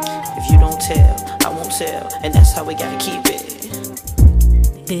 If you don't tell, I won't tell, and that's how we gotta keep it.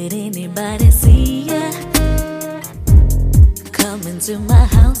 Did anybody see ya coming to my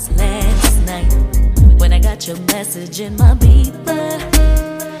house last night when I got your message in my beeper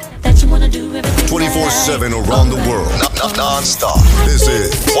that you wanna do everything 24/7 around the world, non-stop. This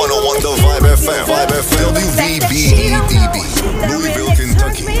is 101 The Vibe FM. WVBEDB, Louisville,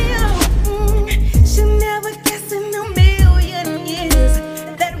 Kentucky. She'll never guess in a million years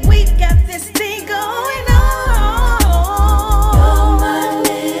that we got this thing going on. You're my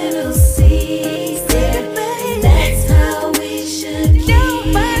little secret, that's how we should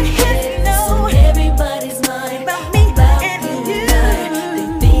keep it. So everybody's mind about me and you. They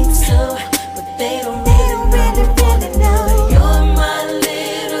think so, but they don't really know. You're my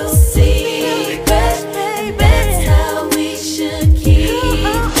little secret, that's how we should keep it.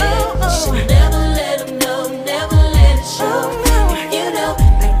 Should never let them know, never let it show. If you know,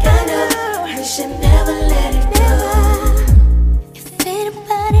 like I know, we should never let it go. If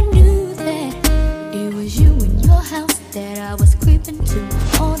anybody knew that it was you in your house that I was creeping to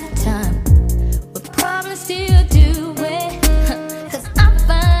all the time, would probably still do it. 'Cause I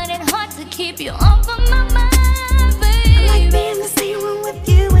find it hard to keep you off of my mind, baby. I like being in the same room with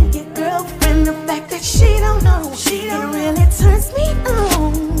you and your girlfriend. The fact that she don't know, it really turns me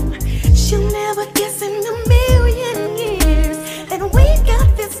on. She'll never guess in a million years that we got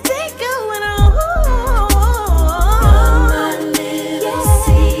this thing going on. You're my little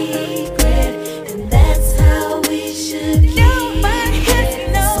secret, and that's how we should keep it.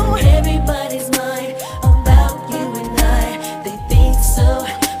 So everybody's mind about you and I. They think so,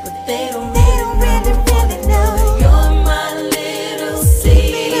 but they don't really know. You're my little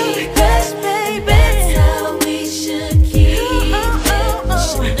secret, baby. That's how we should keep it.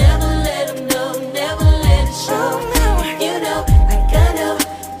 Should never let them know, never let it show. If you know, like I know,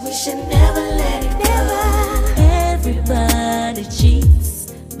 we should never let it go. Everybody cheats,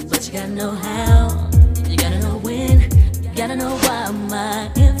 but you gotta know how. You gotta know when. You gotta know why my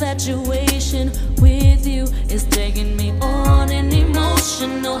infatuation with you is taking me on an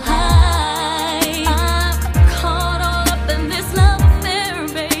emotional high. I'm caught all up in this love affair,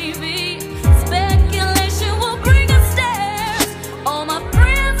 baby. Speculation will bring us stairs. All my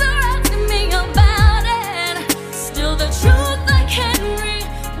friends are asking me about it. Still the truth I can't read.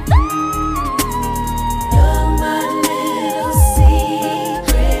 You're my little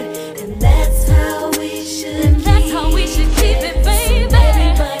secret, and that's how we should keep it, baby.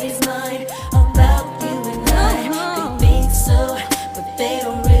 Everybody's mind about you and I. They think so, but they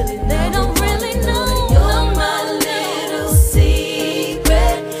don't really know. You're my little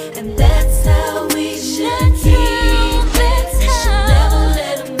secret, and that's how we should keep it. Should never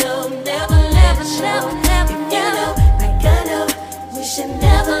let them know, never let it show. If you know, like I know, we should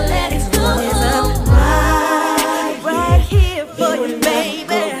never let it go. Right here for you,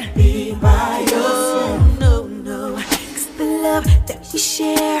 baby. Be by your side. No. 'Cause the love that we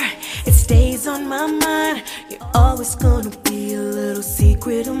share, it stays on my mind. You're always gonna be a little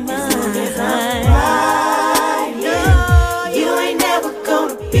secret of mine. No, you ain't never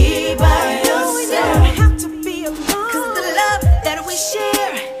gonna be by yourself. Have to be alone. 'Cause the love that we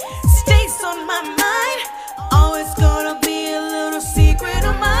share stays on my mind. Always gonna be a little secret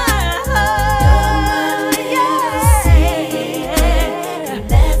of mine. And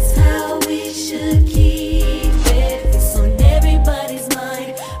that's how we should keep it. It's on everybody's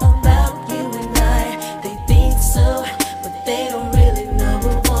mind about you and I. They think so, but they don't really know.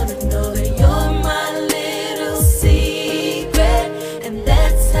 We wanna know that you're my little secret, and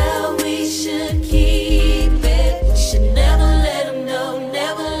that's how we should keep it. We should never let them know,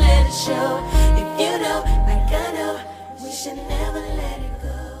 never let it show. If you know, like I know, we should never let it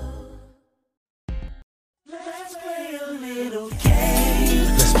go. Let's play a little game.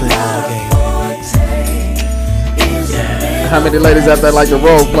 Let's play a little game. How many ladies out there like to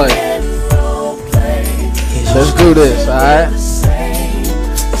role play? Let's do this, alright?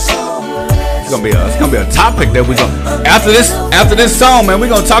 It's gonna be a topic that we gonna after this song, man. We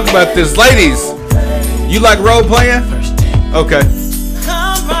gonna talk about this, ladies. You like role playing? Okay.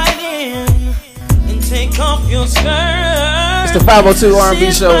 Come right in and take off your skirt. It's the 502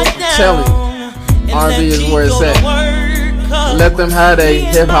 R&B Show. Tell me, R&B is where it's at. Let them have a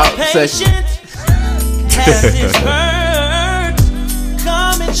hip hop section.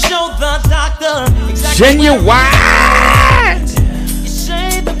 Come and show the doctor Genuine. You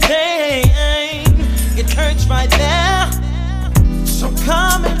say the pain, it hurts right there. So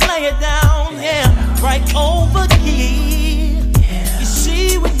come and lay it down, yeah, right over here. You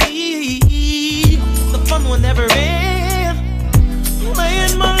see with me, the fun will never end.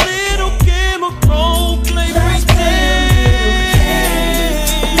 Playing my little game of role play, pretend.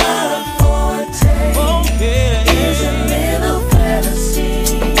 Oh yeah, is a little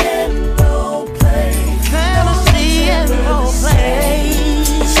fantasy and role play. fantasy and role play.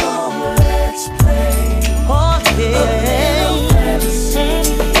 So let's play. Oh yeah. A little fantasy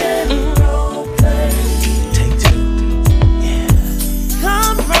and role play. Take two. Yeah.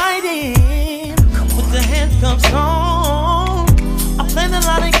 Come right in with the handcuffs on. I planned a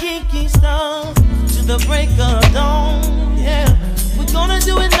lot of kinky stuff to the break of dawn. Yeah, we're gonna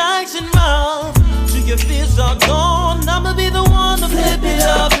do it nice and rough till your fears are gone. I'ma be the one to flip it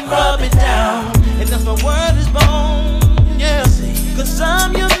up and rub it down. And that's my word is bone. Yeah, cause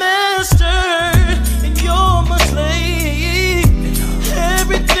I'm your master and you're my slave.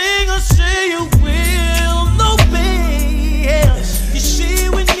 Everything I say you will obey. Yeah. You see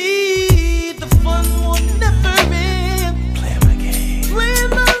with me, the fun will never end. Play my game. Play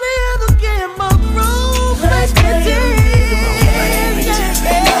my little game of role play.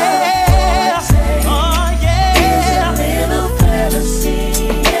 Oh yeah. Little fantasy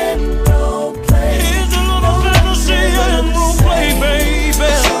and role play. Here's a little fantasy and role play, baby.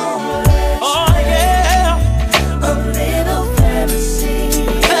 Oh yeah. A little fantasy.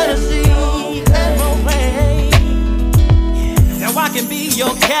 Fantasy and role play. Now I can be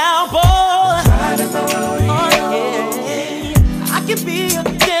your cowboy. Oh yeah. I can be your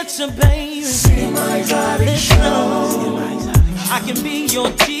dancer, baby. See my exotic show. I can be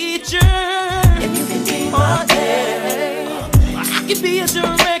your teacher. And you can be my dad. I can be a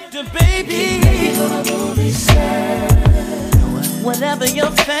director, baby. Take me on a movie set. Whatever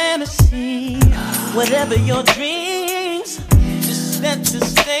your fantasy, whatever your dreams, just set the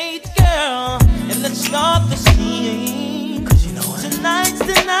stage, girl, and let's start the scene. Cause you know what? Tonight's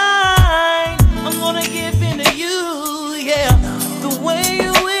the night. I'm gonna give in to you, yeah. The way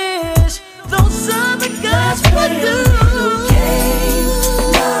you wish those other guys would do.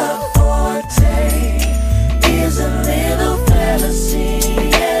 My forte is a little fantasy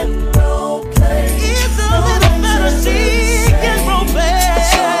and role play. It's a little fantasy and role play.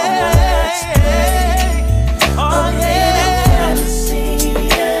 Oh yeah. Fantasy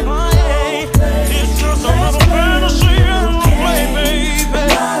and Oh yeah. It's just a little fantasy and role play, baby.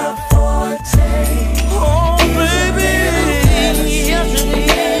 my forte Oh baby, yes it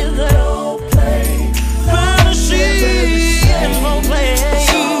is. role play. Fantasy and role play.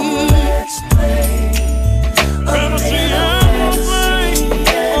 Let's play. Fantasy and role play.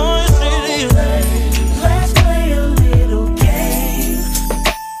 Oh yes it is. Let's play a little game.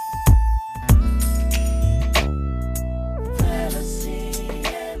 Fantasy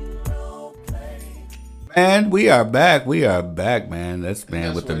and role play. Man, we are back. We are back, man. That's with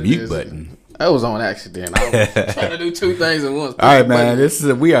the what it mute is. button. That was on accident. I was trying to do two things at once. All right, man.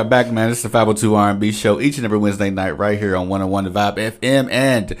 We are back, man. This is the 502 R&B show each and every Wednesday night right here on 101 The Vibe FM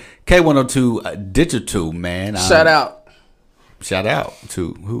and K102 Digital, man. Shout out. Shout out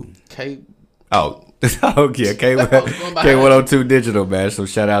to who? K. Oh, okay. K102 Digital, man. So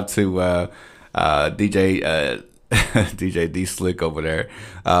shout out to DJ DJ D Slick over there,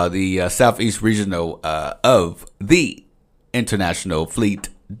 the Southeast Regional of the International Fleet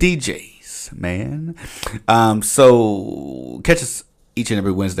DJs, man. So catch us each and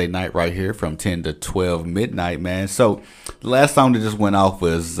every Wednesday night right here from 10 to 12 midnight, man. So the last song that just went off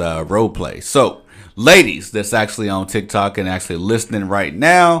was Role Play. So ladies that's actually on TikTok and actually listening right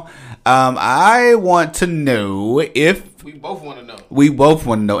now, I want to know if We both want to know. we both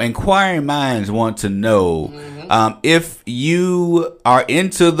want to know. Inquiring minds want to know if you are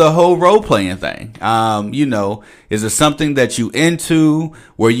into the whole role playing thing. Is it something that you into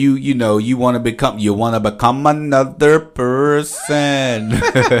where you want to become another person?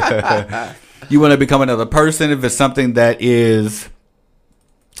 You want to become another person. If it's something that is,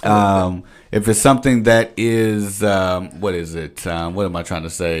 what is it? What am I trying to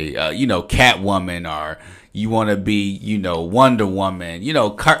say? Catwoman, or you want to be, Wonder Woman,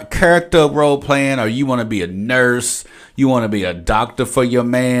 character role playing, or you want to be a nurse, you want to be a doctor for your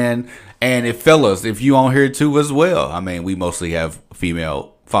man. And if you on here too as well, I mean, we mostly have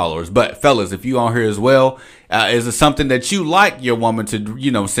female followers, but fellas, if you on here as well, is it something that you like your woman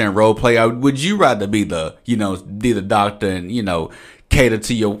to, role play? Or would you rather be the doctor and, cater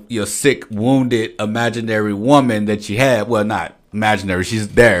to your sick, wounded, imaginary woman that you had? Well, not imaginary, she's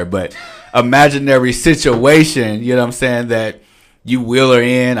there, but imaginary situation, that you wheel her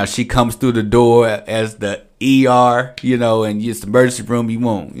in, or she comes through the door as the ER, you know, and it's the emergency room, you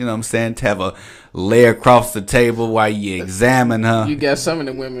won't, you know what I'm saying, to have a lay across the table while you examine her. You got some of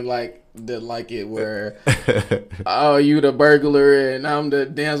the women that like it where, oh, you the burglar and I'm the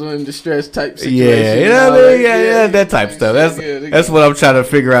damsel in distress type situation. Yeah, you know what I mean? Yeah, that type of stuff. That's what I'm trying to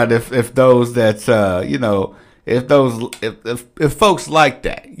figure out if those that you know, if folks like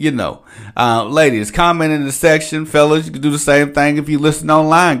that, you know. Ladies, comment in the section. Fellas, you can do the same thing if you listen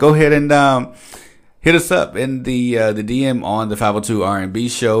online. Go ahead and hit us up in the DM on the 502 R&B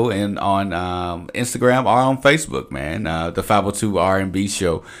Show and on Instagram or on Facebook, man. The 502 R&B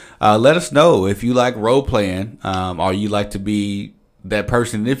Show. Let us know if you like role playing or you like to be that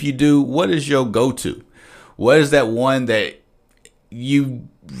person. If you do, what is your go-to? What is that one that you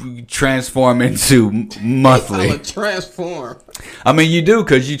transform into monthly? Transform. I mean, you do,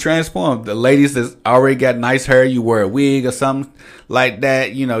 because you transform. The ladies that's already got nice hair, you wear a wig or something like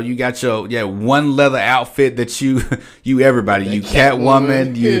that. You know, you got your one leather outfit that you everybody. You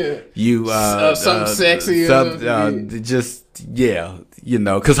Catwoman. You something sexy. You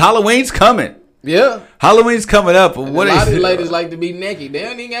know, because Halloween's coming. Yeah, Halloween's coming up. What a lot of ladies like to be naked. They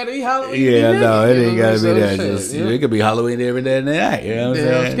don't even gotta be Halloween. Yeah, no, it ain't gotta be that. It could be Halloween every day and night. You know what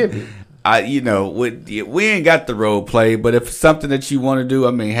I'm saying? You know, we ain't got the role play, but if it's something that you want to do,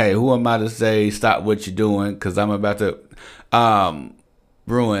 I mean, hey, who am I to say stop what you're doing? Because I'm about to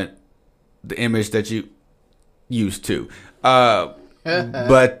ruin the image that you used to.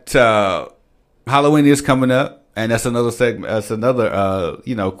 But Halloween is coming up. And that's another segment. That's another,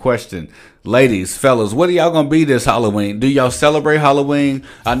 question. Ladies, fellas, what are y'all going to be this Halloween? Do y'all celebrate Halloween?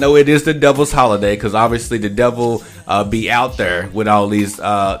 I know it is the devil's holiday because obviously the devil be out there with all these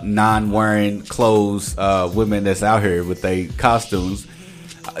non-wearing clothes women that's out here with their costumes.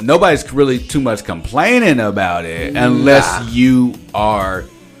 Nobody's really too much complaining about it unless you are,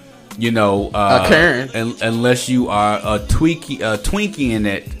 a Karen. Unless you are a Twinkie in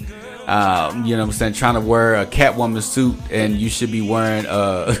it. You know what I'm saying? Trying to wear a Catwoman suit and you should be wearing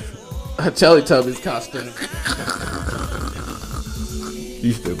a Teletubbies costume.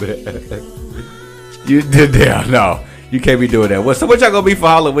 You stupid. You did that. No, you can't be doing that. So what y'all gonna be for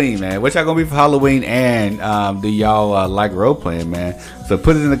Halloween, man? What y'all gonna be for Halloween? And do y'all like role playing, man? So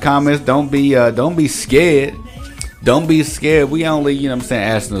put it in the comments. Don't be scared. Don't be scared. We only,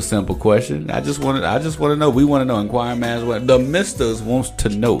 asking a simple question. I just want to know. We want to know. Inquiring minds. The Misters wants to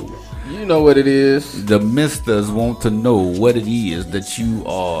know. You know what it is. The Misters want to know what it is that you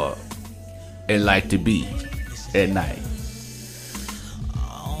are and like to be at night.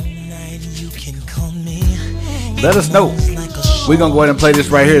 Let us know. We're going to go ahead and play this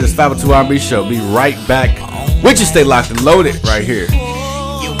right here. This 502 R&B Show. Be right back. We just stay locked and loaded right here.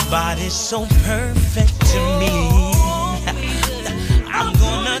 Your body's so perfect to me. I'm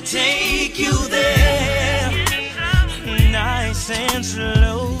gonna take you there, nice and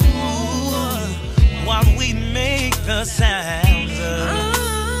slow, while we make the sounds.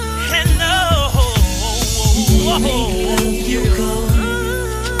 And you go,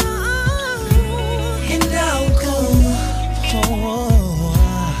 and I'll go.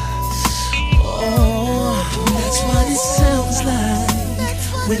 That's what it sounds like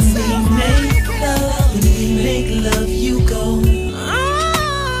when we make love. When we make love, you go,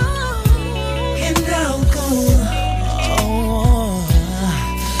 and I'll go.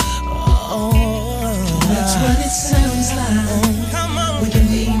 That's what it sounds like when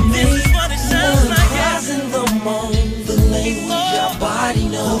we make love. Cries in the moan, the language our body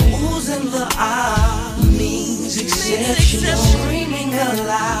knows. The oohs and the ah means exceptional. Screaming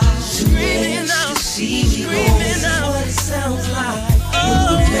aloud, screaming out, to see you go. That's what it sounds like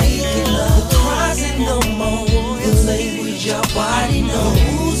when we make love. The cries in the moan, the language our body knows. The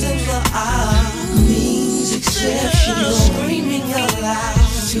oohs and the ah means exceptional. Screaming aloud,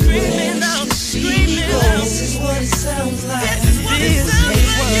 screaming out, to see you go. This is what it sounds like. This is what it sounds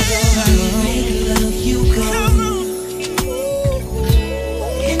like. Make love, you go,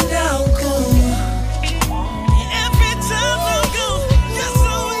 and I'll go. every time I go, yes I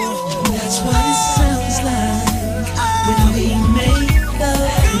will. That's what it sounds like when we make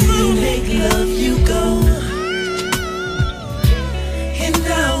love. When we make love, you go, and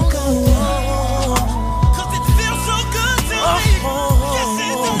I'll go. 'Cause it feels so good to me. Yes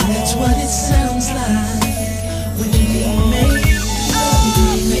it does. That's what it sounds like when we make love. When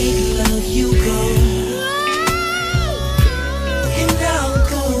we make love.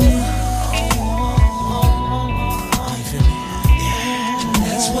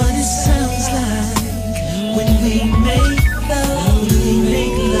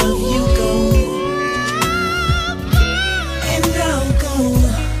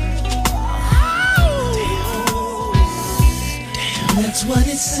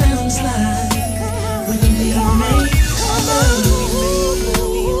 sounds like when we make love.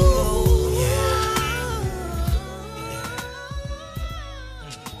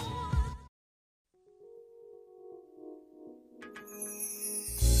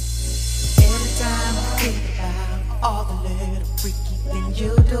 Every time I think about all the little freaky things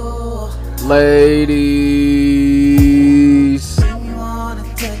you do, Ladies. make me wanna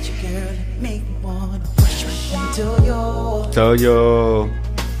touch you, girl, and make me wanna rush right into your.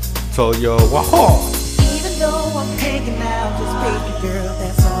 Toyo, wah. Even though I'm hanging out, just baby girl,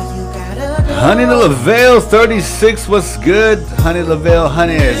 that's all you gotta do. Honey LaVelle 36, what's good? Honey LaVelle,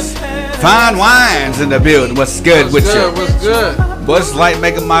 Honey's fine wines in the building. What's good with you? What's good? What's like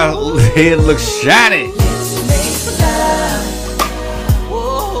making my head look shiny? Let's make love.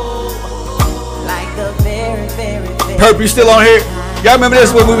 Whoa, like the very, very, very. Perp, you still on here? Y'all remember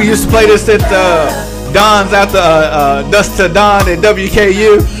this when we used to play this at Don's after Dust to Dawn at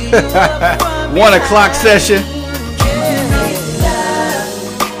WKU? 1 o'clock session.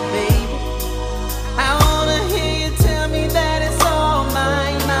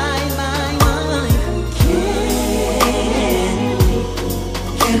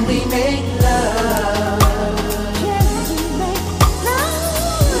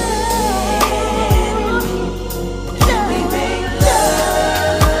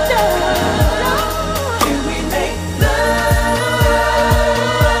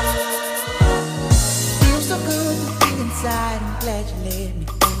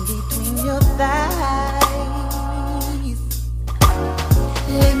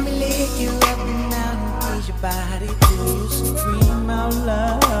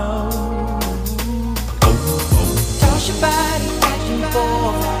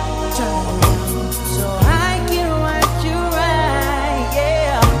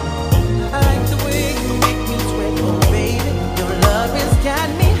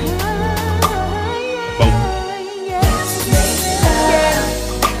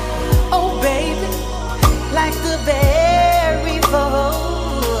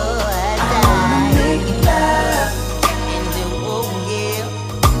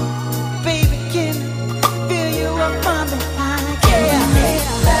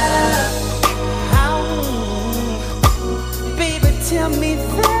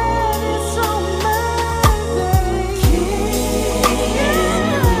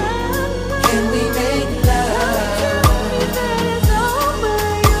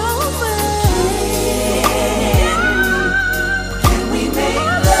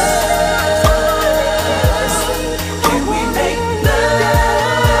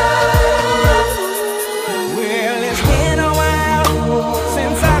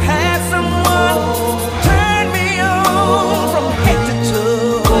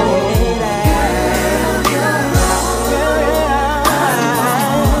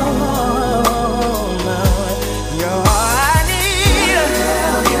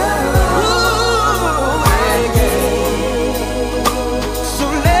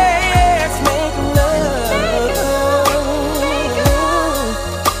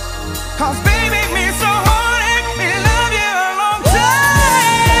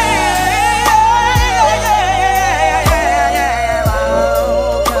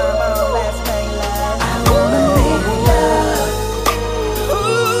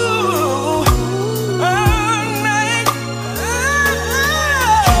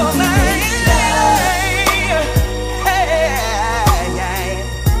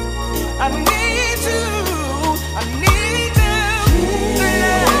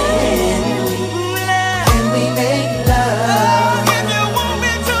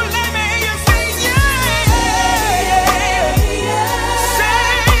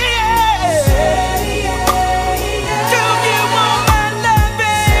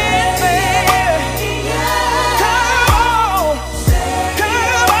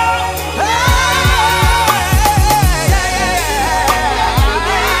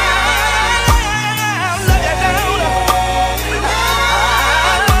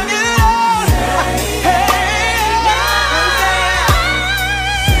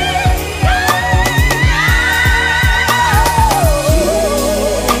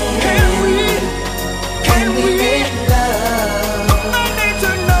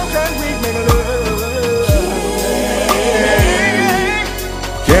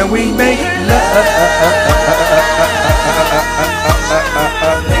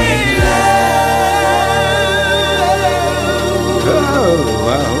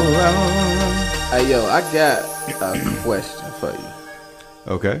 Hey, yo, I got a question for you.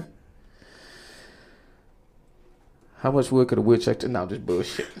 Okay. How much wood could a woodchuck? No, just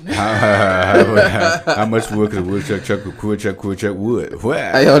bullshit. How much wood could a woodchuck chuck wood?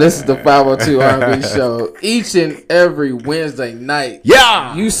 Wow. Hey, yo, this is the 502 R&B Show. Each and every Wednesday night.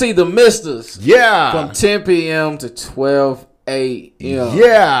 Yeah. You see the Misters. Yeah. From 10 p.m. to 12 a.m.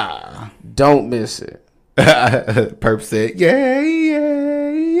 Yeah. Don't miss it. Perp said, yeah.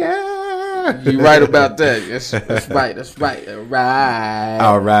 You right about that. That's right. All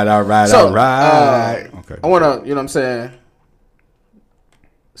right. All right. Okay. I want to, you know what I'm saying,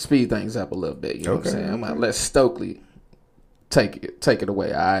 speed things up a little bit. You know what I'm saying? I'm going to let Stokely take it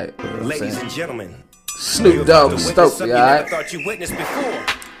away, all right? You know Ladies and gentlemen. Snoop Dogg and Stokely, all right? I thought you witnessed before.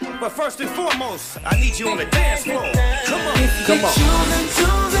 But first and foremost, I need you on the dance floor. Come on. Come on. Choose.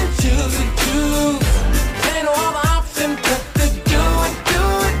 Ain't no other option but to do it.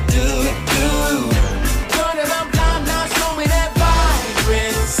 Turn it up loud now, show me that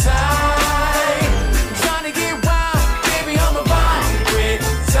vibrant side. Trying to get wild, baby, I'm a vibrant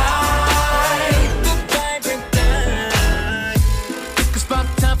side. It's about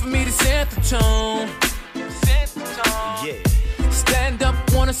time for me to set the tone. Yeah. Stand up,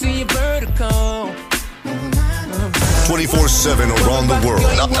 wanna see you vertical. 24/7 around the world,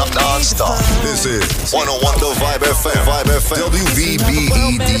 non-stop. This is 101 The Vibe FM,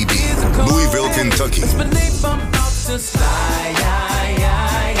 WVBEDB, Louisville, Kentucky. Believe I'm about to slide.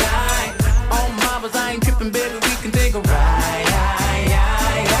 On marbles, I ain't tripping, baby, we can take a ride.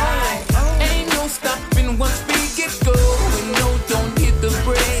 Ain't no stopping once we get going. No, don't hit the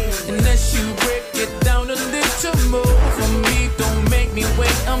brakes unless you break it down a little more. For me, don't make me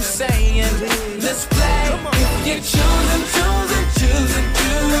wait, I'm saying, let's play. If you're choosing.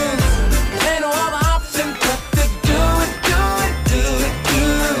 Ain't no other option but to do it.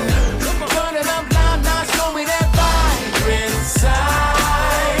 Turn it up loud now, show me that vibrant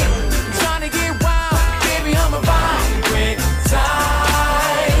side. Trying to get wild, baby, I'm a vibrant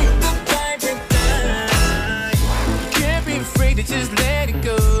side. Can't be afraid to just let it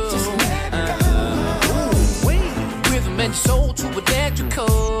go. Rhythm and soul to electrical.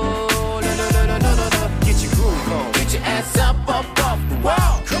 Get your groove on. Get your ass up off the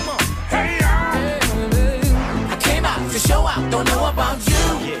wall. Come on. Hey, I came out to show out. Don't know about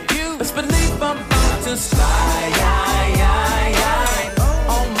you. Let's believe I'm about to slide.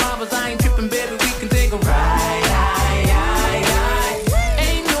 On marbles, I ain't tripping, baby. We can take a ride.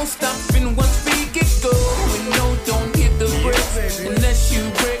 Ain't no stopping once we get going. No, don't hit the brakes unless you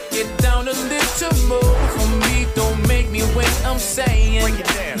break it down a little more. For me, don't make me wait. I'm saying,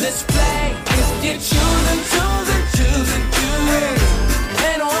 let's play. If you're choosing.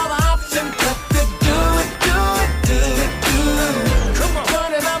 Ain't no other option but to do it. Come on.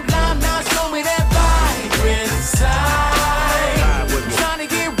 Turn it up loud now, show me that vibrant side. Trying to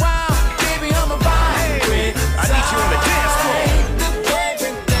get wild, baby, I'm a vibrant side. I need you on the dance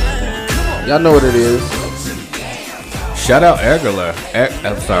floor. Y'all know what it is. Shout out Aguilar.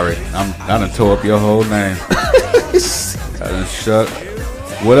 I'm sorry. I done tore up your whole name. I done shut.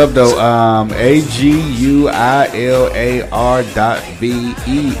 What up, though?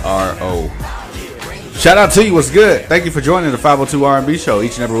 AGUILAR.VERO. Shout out to you. What's good? Thank you for joining the 502 R&B Show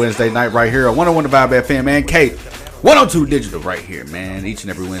each and every Wednesday night right here on 101 The Vibe FM and K102 Digital right here, man. Each and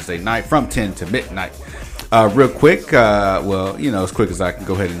every Wednesday night from 10 to midnight. Real quick, well, you know, as quick as I can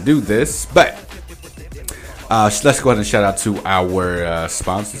go ahead and do this, but let's go ahead and shout out to our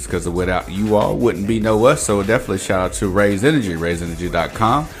sponsors, because without you all wouldn't be no us. So definitely shout out to Raise Energy,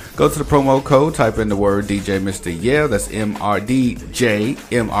 RaiseEnergy.com. Go to the promo code, type in the word DJ Mr. Yeah, that's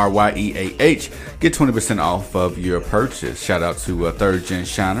MRDJMRYEAH. Get 20% off of your purchase. Shout out to Third Gen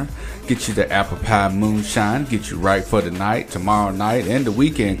Shiner. Get you the apple pie moonshine. Get you right for the night, tomorrow night, and the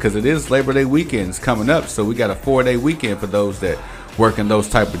weekend, because it is Labor Day weekend. It's coming up, so we got a 4-day weekend for those that working those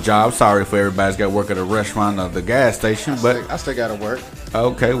type of jobs. Sorry for everybody's got to work at a restaurant or the gas station, but I still got to work.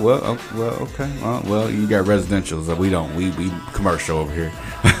 Okay, well, you got residentials. We don't. We commercial over here.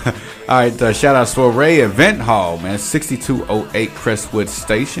 All right, shout out to Ray Event Hall, man, 6208 Crestwood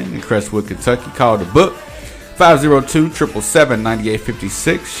Station in Crestwood, Kentucky. Call the book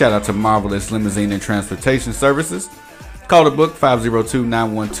 502-777-9856. Shout out to Marvelous Limousine and Transportation Services. Call the book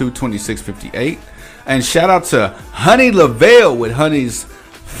 502-912-2658. And shout out to Honey Lavelle with Honey's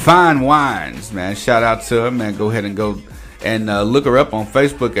Fine Wines, man. Shout out to her, man. Go ahead and go and look her up on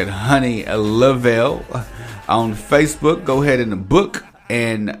Facebook at Honey Lavelle. On Facebook, go ahead and book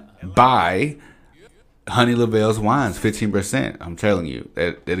and buy Honey Lavelle's wines, 15%. I'm telling you,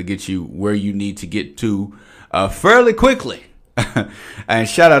 that'll get you where you need to get to fairly quickly. And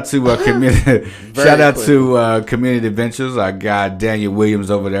shout out to Community Ventures. Our guy Daniel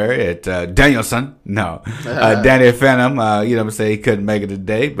Williams over there at Danielson. Danny Phantom. You know what I'm saying? He couldn't make it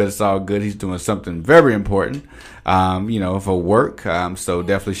today, but it's all good. He's doing something very important, for work. So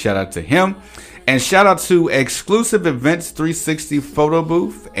definitely shout out to him. And shout out to Exclusive Events 360 Photo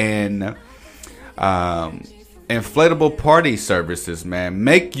Booth and Inflatable Party Services, man.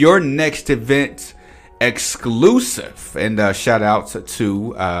 Make your next event exclusive. And shout out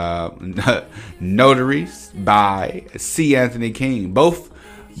to Notaries by C. Anthony King. Both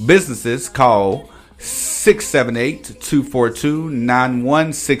businesses. Call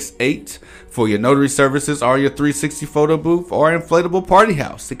 678-242-9168 for your notary services or your 360 photo booth or inflatable party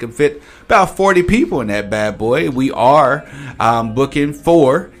house. It can fit about 40 people in that bad boy. We are booking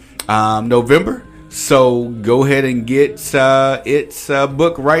for November. So go ahead and get its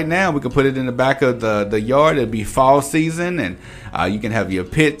book right now. We can put it in the back of the yard. It'll be fall season, and you can have your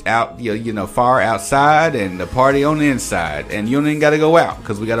pit out, far outside, and the party on the inside. And you don't even got to go out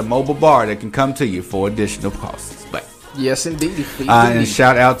because we got a mobile bar that can come to you for additional costs. But yes, indeed. And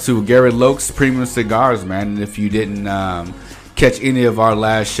shout out to Gary Lokes Premium Cigars, man. And if you didn't catch any of our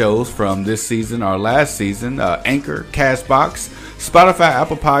last shows from this season or last season, Anchor, Castbox, Spotify,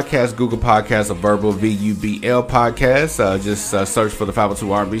 Apple Podcasts, Google Podcasts, or Verbal VUBL Podcasts. Just search for the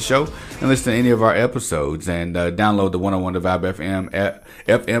 502 R&B Show and listen to any of our episodes. And download the 101 The Vibe FM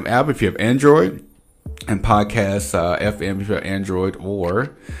app if you have Android, and Podcast FM if you have Android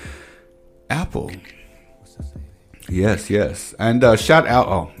or Apple. Yes. And shout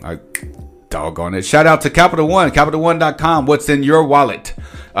out, doggone it. Shout out to Capital One, CapitalOne.com. What's in your wallet?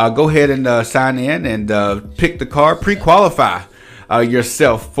 Go ahead and sign in and pick the card. Pre-qualify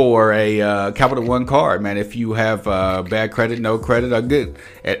yourself for a Capital One card, man. If you have bad credit, no credit, or good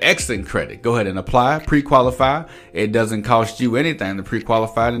at excellent credit, go ahead and apply. Pre-qualify. It doesn't cost you anything to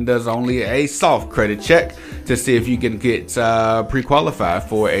pre-qualify, and does only a soft credit check to see if you can get pre-qualified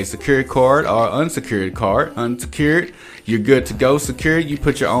for a secured card or unsecured card. Unsecured, you're good to go. Secured, you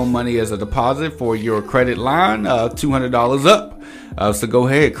put your own money as a deposit for your credit line, $200 up. So go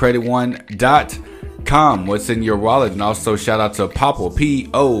ahead, creditone.com. What's in your wallet? And also shout out to Popl,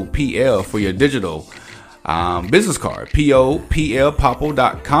 Popl, for your digital business card, Popl,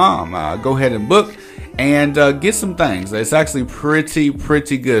 go ahead and book and get some things. It's actually pretty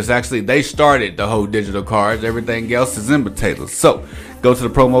good. It's actually, they started the whole digital cards. Everything else is in potatoes. So go to the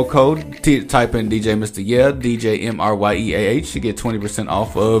promo code, type in DJ Mr. Yeah, DJ MRYEAH to get 20%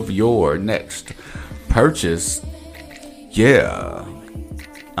 off of your next purchase. Yeah.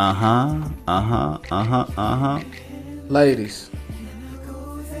 Ladies.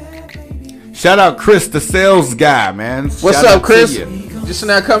 Shout out Chris, the sales guy, man. What's up, Chris? Just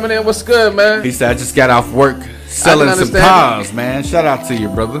now coming in. What's good, man? He said, I just got off work selling some cars, man. Shout out to you,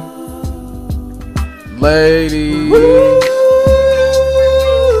 brother. Ladies.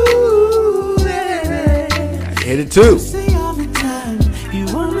 I hit it too.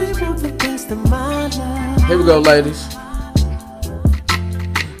 Here we go, ladies.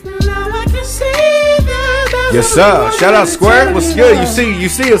 Yes, sir. Shout out Square. What's good? You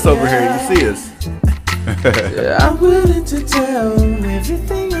see us over here. You see us. Yeah, I'm willing to tell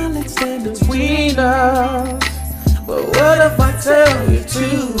everything I let stand between us. But what if I tell you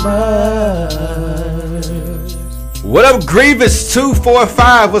too much? What up, Grievous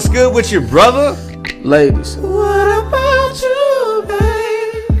 245? What's good with you, brother? Ladies. What about you,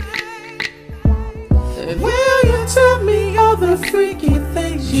 babe? And will you tell me all the freaky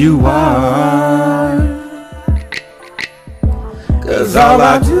things you are? Cause all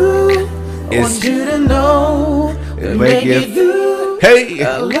I do is want you to know and make it do. Hey,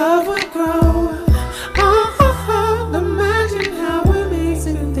 our love will grow. Imagine how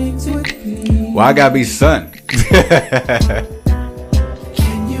amazing things would be. Well, I gotta be son. Can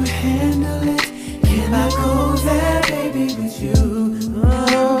you handle it? Can I go there, baby, with you?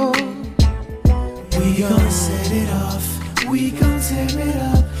 Oh, we gonna set it off. We gonna tear it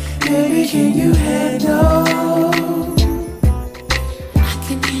up. Baby, can you handle?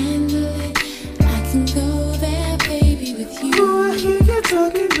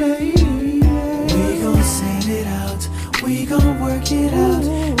 Talking, baby. We gon' send it out. We gon' work it out.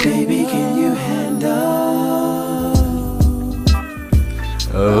 Baby, can you handle?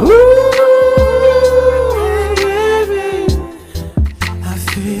 Oh. I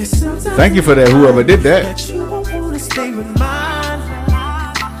feel sometimes. Thank you for that, whoever did that. You won't wanna stay with mine.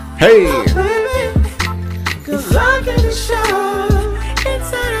 Hey. Baby, 'cause I can show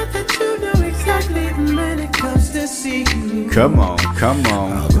inside out that you know exactly the minute comes to see you. Come on.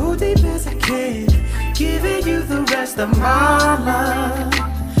 I'll go deep as I can, giving you the rest rest of my life.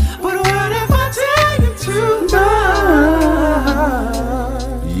 But what if I tell you tonight?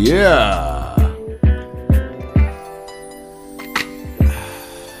 Yeah.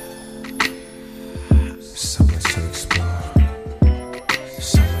 So much to explore.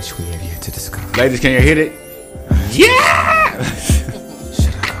 So much we have yet to discover. Ladies, can you hit it? Yeah!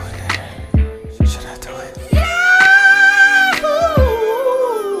 Should I go there? Should I do it?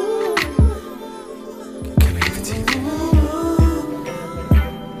 Can we leave the TV?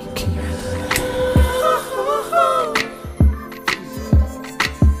 Can you handle it?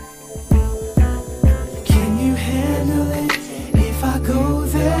 Can you handle it if I go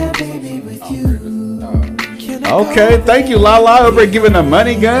there, baby, with you? Okay, thank you, Lala. Over giving a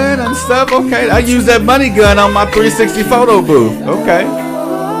money gun and stuff. Okay, I use that money gun on my 360 photo booth. Okay.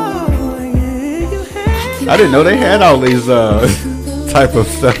 I didn't know they had all these type of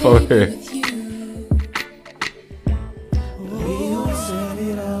stuff over here.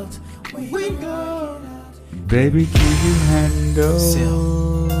 Baby, can you handle?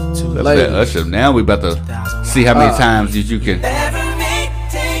 That's that Usher. Now we about to see how many times that you can.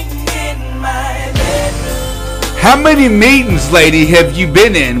 How many meetings, lady, have you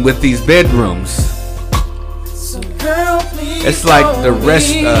been in with these bedrooms? It's like the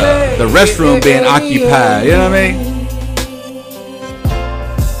restroom being occupied. You know what I mean?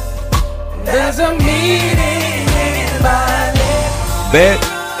 There's a meeting in my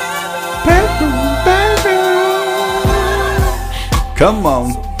bedroom. Come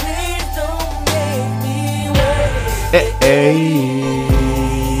on. Hey.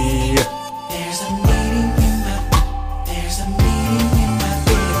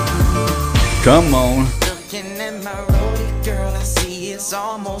 Come on. Looking at my roadie, girl, I see it's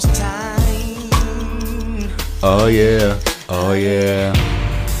almost time. Oh yeah. Oh yeah.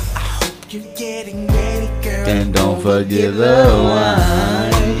 I hope you're getting ready, girl. And don't forget the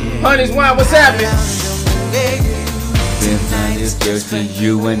wine. Honey's wine, what's happening? This night is just for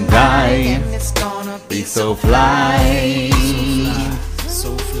you and I. It's gonna Be so fly.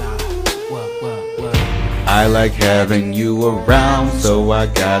 So fly. What? I like having you around, so I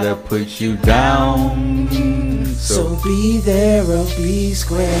gotta put you down. So be there or be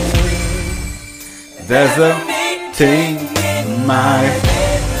square. There's a thing in my.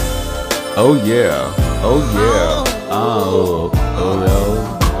 Oh yeah. Oh yeah. Oh.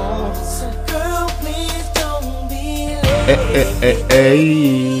 So girl, please don't be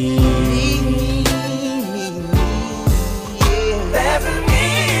Hey.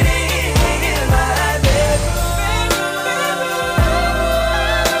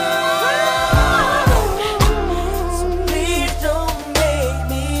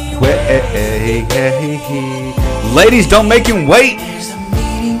 Ladies, don't make him wait.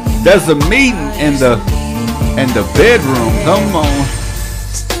 There's a meeting in the bedroom. Come on.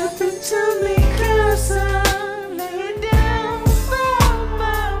 Step into me closer, lay down, come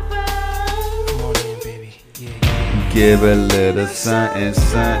on in, baby. Yeah. Give a little something.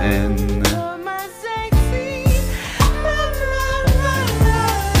 My sexy,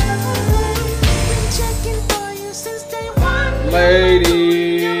 been checking for you since day one. Ladies.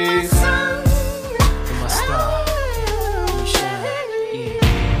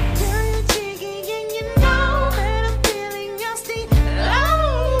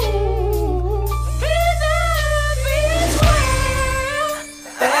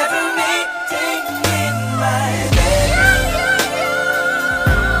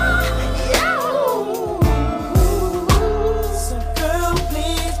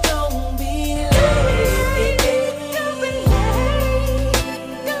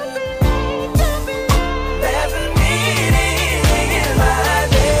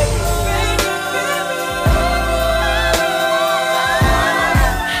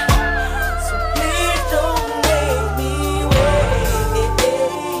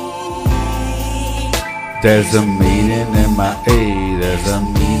 There's a meeting in my there's a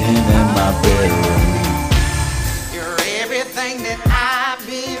meeting in my bedroom. You're everything that I've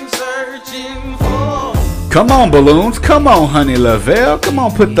been searching for. Come on, balloons. Come on, honey Lavelle. Come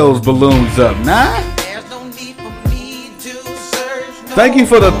on, put those balloons up now. There's no need for me to search. Thank you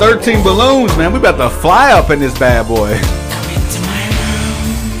for the 13 balloons, man. We about to fly up in this bad boy.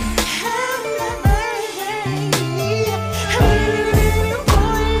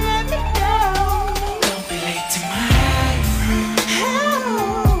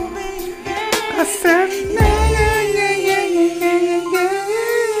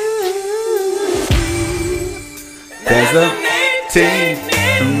 There's a team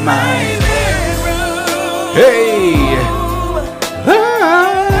in my bedroom. Hey.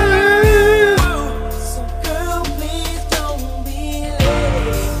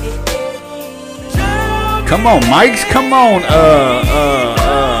 Come on, Mikes. Come on,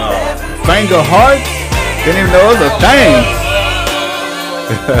 Finger Heart. Didn't even know it was a thing.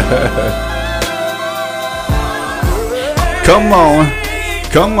 Come on.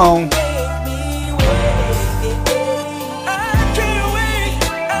 Come on.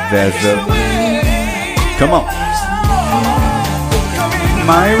 That's a. Come on.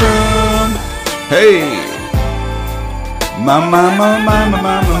 My room. Hey. My room. My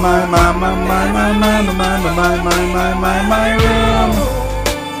room.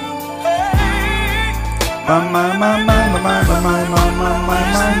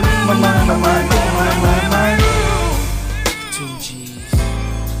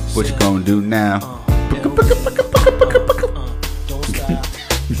 What you gonna do now?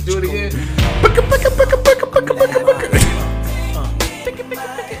 Do it again.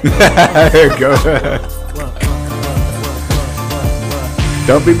 There you go.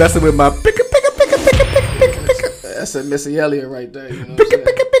 Don't be messing with my pick. That's a Missy Elliott right there. You know what I'm saying?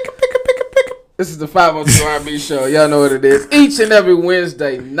 This is the 502 R&B Show. Y'all know what it is. Each and every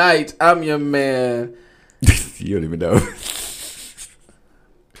Wednesday night, I'm your man. You don't even know.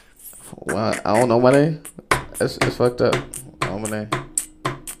 Well, I don't know my name. It's fucked up. I don't know my name.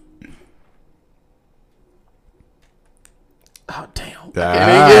 Oh, damn.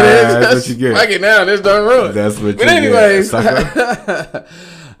 That's what you get. Break it down. This don't ruin. That's what you But anyways, get.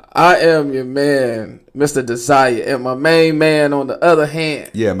 I am your man, Mr. Desire, and my main man on the other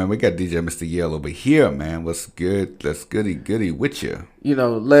hand. Yeah, man, we got DJ Mr. Yell over here, man. What's good? That's goody with you. You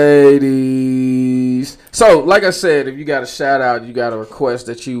know, ladies. So, like I said, if you got a shout out, you got a request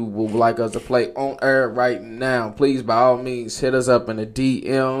that you would like us to play on air right now, please, by all means, hit us up in the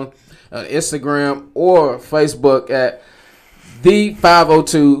DM, Instagram, or Facebook at the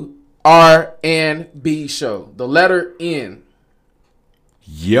 502 R&B Show. The letter N.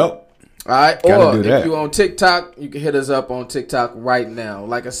 Yep. All right. Gotta Or do that. if you're on TikTok, you can hit us up on TikTok right now.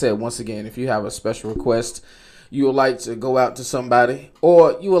 Like I said, once again, if you have a special request you would like to go out to somebody,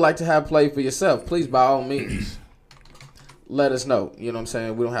 or you would like to have play for yourself, please, by all means, let us know. You know what I'm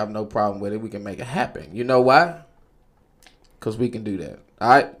saying? We don't have no problem with it. We can make it happen. You know why? Because we can do that. All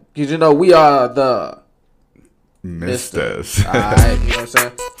right? Because, you know, we are the Misters. All right? You know what I'm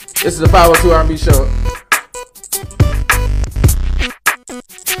saying? This is the 502 R&B Show.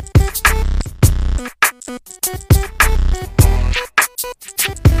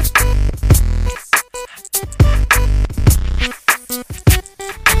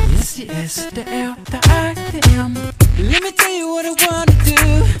 It's the S, the L, the I, the M. Let me tell you what I wanna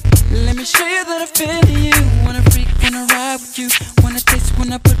do. Let me show you that I feel you. Wanna freak, wanna ride with you. Wanna taste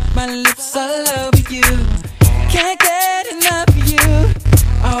when I put my lips all over you. Can't get enough of you.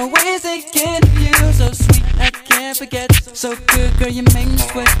 Always thinking of you. So sweet, I can't forget. So good, girl, you make me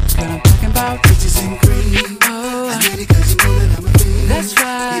sweat. Girl, I'm talking about peaches and cream. Oh, I need it 'cause you know that I'm a fiend. That's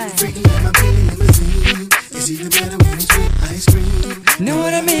right. Getting freaky in my Bentley limousine. It's even better when it's with ice cream. Know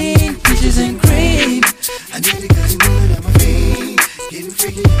what I mean? Peaches and cream. I need it 'cause you know that I'm a fiend. Getting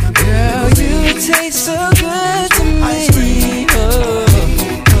freaky in my Girl, you taste so good to me. Ice cream. Oh.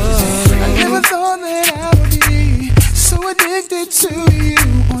 I never thought that I would be so addicted to you.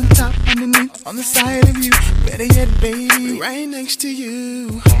 On top, underneath, on the side of you. Better yet, baby, right next to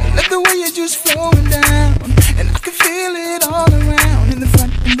you. I love the way you're just flowing down, and I can feel it all around. In the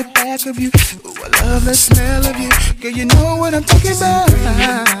front, in the back of you. Ooh, I love the smell of you. Girl, you know what I'm talking about. I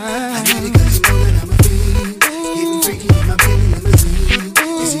need it 'cause you know that I'm a fiend. Getting freaky in my Bentley limousine.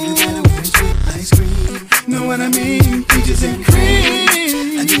 It's even better when it's with ice cream. Know what I mean? Peaches and cream.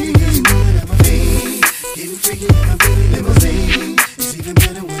 I need it 'cause you know that I'm a fiend. Getting freaky in my Bentley limousine. It's even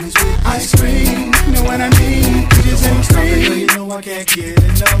better when it's with ice cream. Know what I mean? Peaches and cream. You know I can't get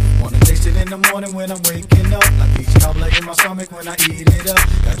enough. Wanna taste it in the morning when I'm waking up. Like peach cobbler in my stomach when I eat it up.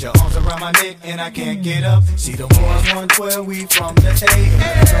 Got your arms around my neck and I can't get up. See the boys 112, we from the A. When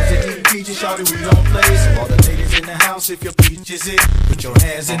it comes to eating peaches, shawty, we don't play. So all the ladies in the house, if your peach is it, put your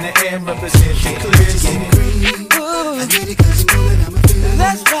hands in the air and represent the clear. Ooh, I need it 'cause you know that I'm a fiend.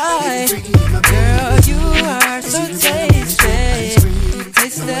 That's right. Girl, you are so tasty.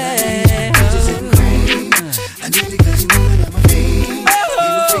 Tasty. I need it 'cause you know that I'm a fiend.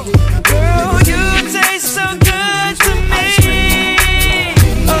 Girl, you taste so good to me.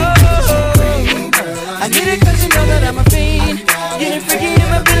 Oh, I need it 'cause you know that I'm a fiend. Getting freaky in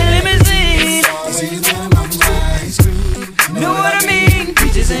my Bentley limousine. Know what I mean?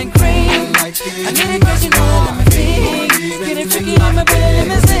 Peaches and cream. I need it 'cause you know that I'm a fiend. Getting freaky in my Bentley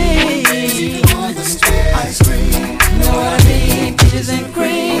limousine. Know what I mean? Peaches and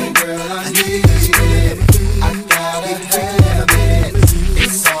cream. I need it 'cause you know that I gotta have it.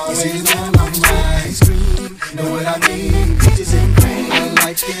 It's always on my mind.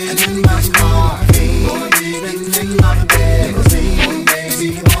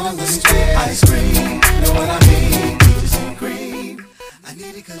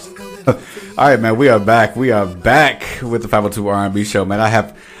 All right, man. We are back. We are back with the 502 R&B Show, man.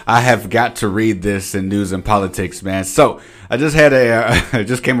 I have got to read this in News and Politics, man. So I just had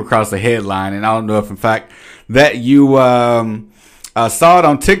just came across a headline, and I don't know if, in fact, that you saw it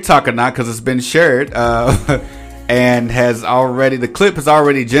on TikTok or not, because it's been shared and the clip has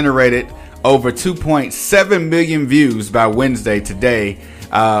already generated over 2.7 million views by Wednesday today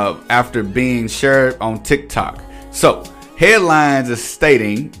after being shared on TikTok. So headlines is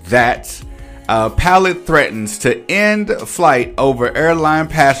stating that pilot threatens to end flight over airline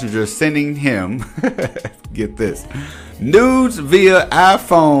passengers sending him, get this, nudes via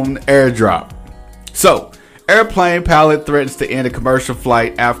iPhone airdrop. So, airplane pilot threatens to end a commercial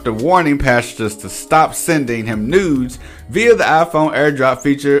flight after warning passengers to stop sending him nudes via the iPhone airdrop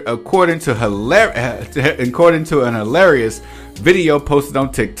feature, according to an hilarious video posted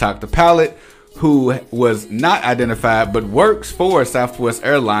on TikTok. The pilot, who was not identified but works for Southwest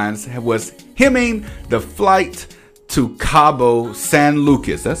Airlines, was hemming the flight to Cabo San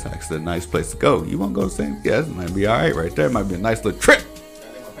Lucas. That's actually a nice place to go. You want to go to San? Yeah, that might be all right right there. Might be a nice little trip.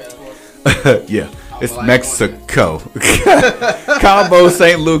 Yeah, it's Mexico. Cabo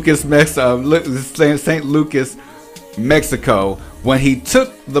St. Lucas, St. Lucas, Mexico. When he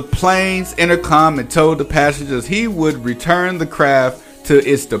took the plane's intercom and told the passengers he would return the craft to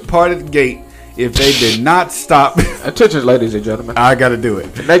its departed gate if they did not stop. Attention, ladies and gentlemen. I gotta do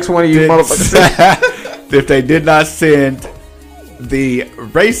it. The next one of you motherfuckers. If they did not send the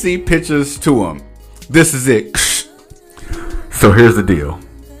racy pictures to him. This is it. So here's the deal.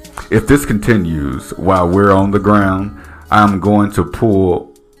 If this continues while we're on the ground, I'm going to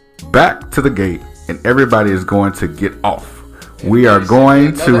pull back to the gate and everybody is going to get off. We are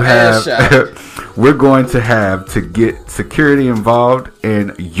going to have we're going to have to get security involved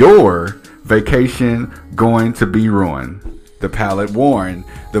and your vacation going to be ruined. The pilot warned.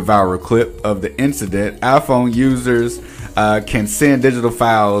 The viral clip of the incident. iPhone users can send digital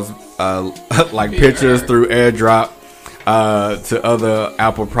files like pictures through AirDrop to other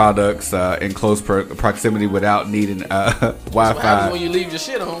Apple products in close proximity without needing Wi-Fi. What happens when you leave your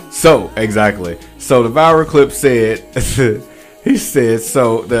shit home? So exactly. So the viral clip said, he said,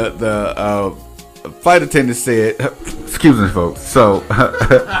 so the flight attendant said, excuse me, folks. So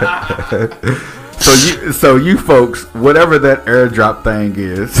so you folks, whatever that AirDrop thing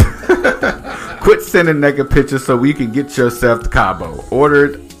is, quit sending naked pictures so we can get yourself to Cabo.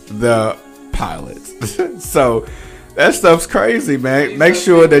 Ordered the pilots. So that stuff's crazy, man. Make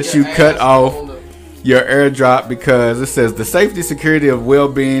sure that you cut off your AirDrop, because it says the safety, security, of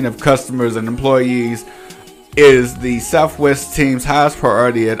well-being of customers and employees is the Southwest team's highest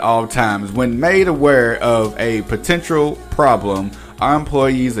priority at all times. When made aware of a potential problem, our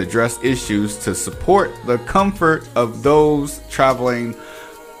employees address issues to support the comfort of those traveling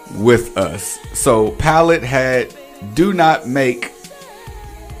with us. So pilot had do not make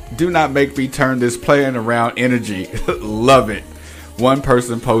me turn this playing around energy. Love it. One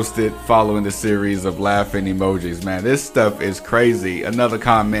person posted following the series of laughing emojis. Man, this stuff is crazy. Another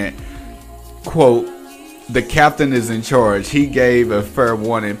comment, quote, the captain is in charge. He gave a fair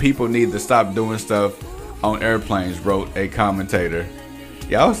warning. People need to stop doing stuff on airplanes, wrote a commentator.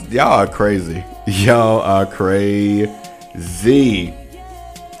 Y'all are crazy. Y'all are crazy.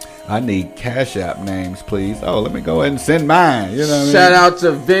 I need Cash App names, please. Oh, let me go ahead and send mine. You know what Shout I mean? out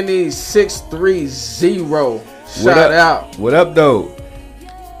to Vinny630. Shout out. What up, though?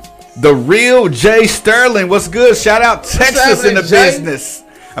 The real Jay Sterling. What's good? Shout out Texas in the business.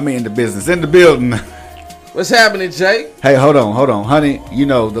 I mean, in the business, in the building. What's happening, Jay? Hey, hold on, honey. You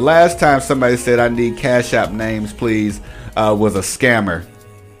know, the last time somebody said I need Cash App names, please, was a scammer.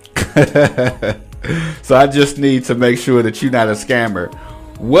 So I just need to make sure that you're not a scammer.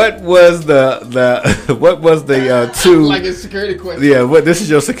 What was the two? Like a security question. Yeah, this is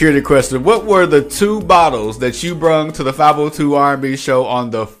your security question. What were the two bottles that you brung to the 502 R&B show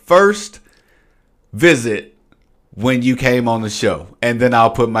on the first visit when you came on the show? And then I'll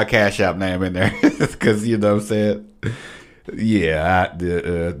put my Cash App name in there because you know what I'm saying. Yeah,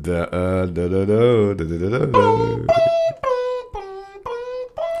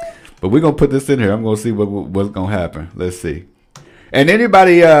 but we're gonna put this in here. I'm gonna see what's gonna happen. Let's see. And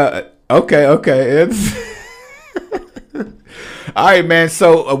anybody, okay. It's all right, man.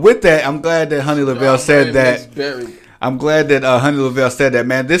 So with that, I'm glad that Honey Lavelle said that. I'm glad that Honey Lavelle said that,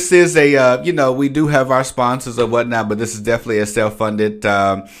 man. This is a, we do have our sponsors or whatnot, but this is definitely a self-funded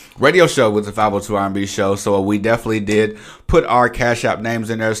radio show with the 502 R&B show. So we definitely did put our Cash App names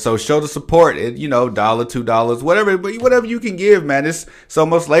in there. So show the support. $1, $2, whatever you can give, man. It's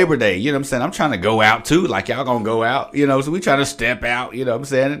almost Labor Day. You know what I'm saying? I'm trying to go out too, like y'all gonna go out. So we trying to step out. You know what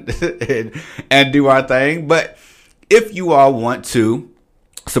I'm saying, and do our thing. But if you all want to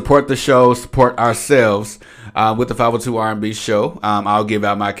support the show, support ourselves with the 502 R&B show, I'll give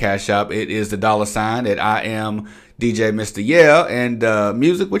out my Cash App. It is the $sign that I am DJ Mr. Yeah. And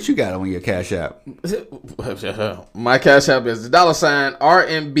music, what you got on your Cash App? My Cash App is the $sign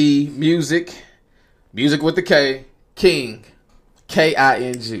R&B music with the K, King, King.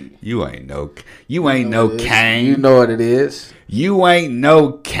 You ain't no King. You know what it is. You ain't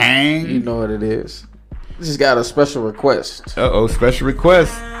no King. You know what it is. Just got a special request. Special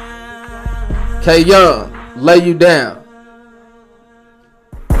request. K Young, Lay You Down.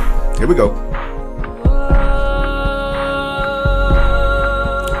 Here we go.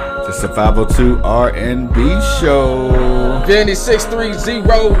 It's the 502 R&B show. Vanny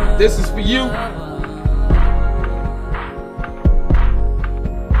 630, this is for you.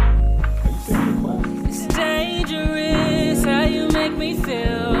 It's dangerous how you make me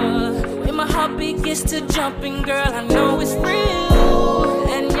feel. The way my heart begins to jumping, girl, I know it's real.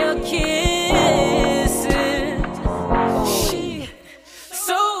 And your kisses, she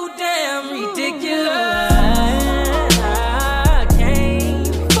so damn ridiculous. I can't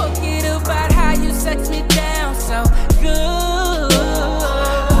forget about how you sex me down so good.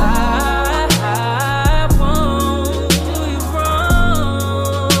 I won't do you wrong.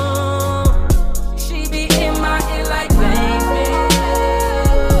 She be in my ear like, baby,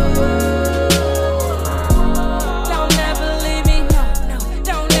 don't ever leave me, no,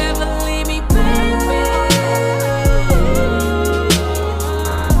 don't ever leave me, baby.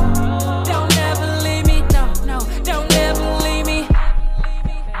 Don't ever leave me, no, don't ever leave me.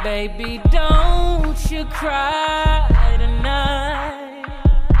 Baby, don't you cry tonight.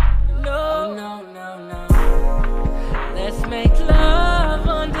 No. Let's make love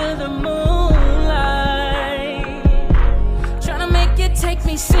under the moonlight. Tryna make it take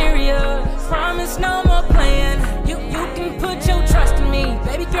me serious. Promise no more playing. You can put your trust in me.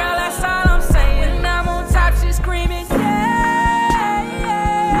 Baby girl, that's all I'm saying. When I'm on top, she's screaming, yeah.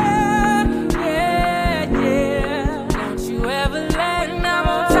 Don't you ever let. When I'm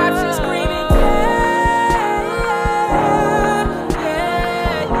on top, she's screaming, yeah.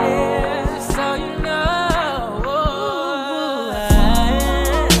 Just so you know,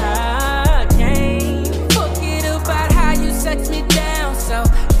 I can't forget about how you sex me down so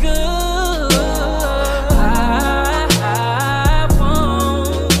good. I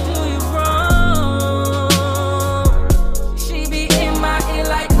won't do you wrong. She be in my ear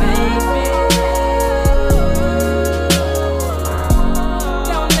like, baby,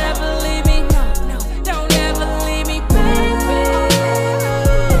 don't ever leave me, no, don't ever leave me, baby.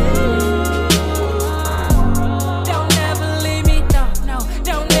 Don't ever leave me, no,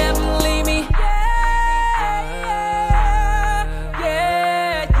 don't ever leave me. Yeah.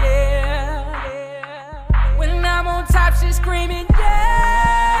 When I'm on top, she's screaming, yeah.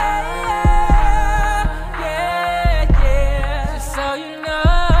 Just so you know.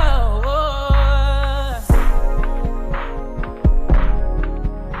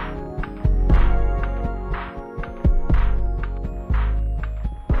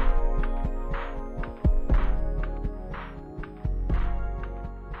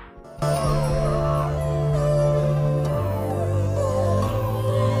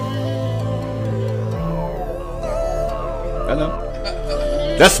 Hello.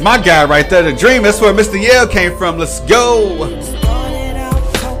 That's my guy right there, the dream. That's where Mr. Yale came from. Let's go. Started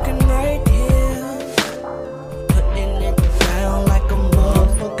out talking right here, putting it down like a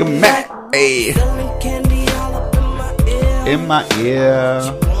motherfucking Mac, hey, selling candy all up in my ear. in my ear.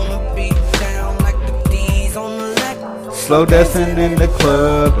 Wanna be down like the D's on the left. Slow dancing in the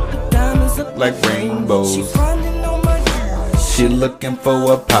club Diamonds look like rainbows. She grinding on my She looking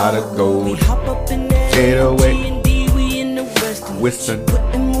for a pot of gold. hop up in that 808. G&D, we in the Western. Western.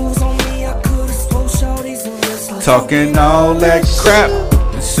 Putting moves on me, I could've swore shorties and wrestlers. Talking all that crap.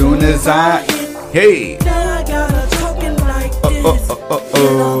 As soon as I, hey, Now I got her talking like this.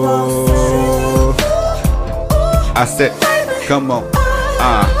 I said, come on,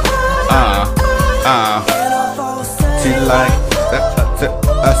 She like that.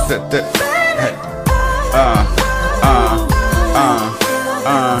 I said that. Hey,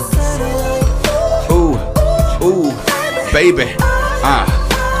 ooh, baby,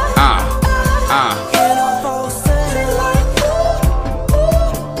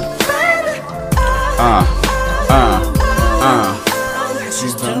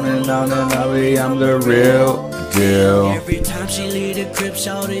 She's coming down and I'm the real deal. Every time she leave the crib,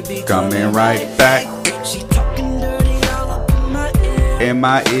 shawty be Coming right back She talking dirty all up in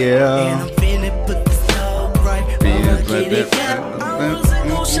my ear. And I'm finna put this dog right. I'ma get it, yeah. I wasn't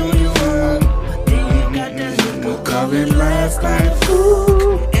gon' show you up, but then you got that look of coming last night.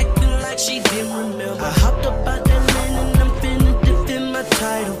 Ooh, acting like she didn't remember. I hopped up out that lane and I'm finna defend my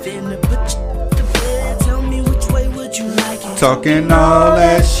title. Finna put you to bed. Tell me which way would you like it? talking all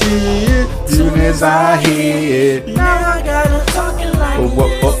that shit. Soon as I hear it. Now I got her talking like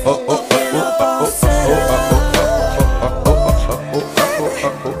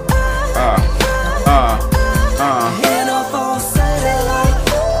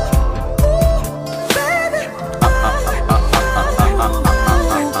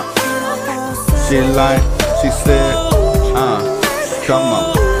She like, she said, come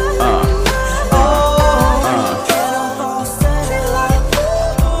on,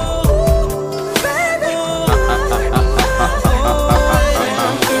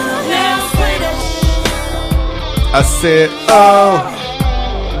 I said, oh.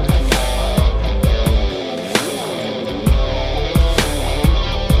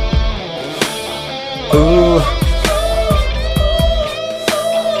 Ooh.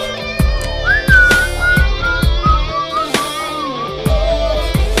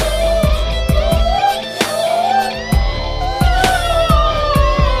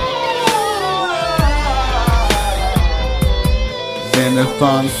 Then the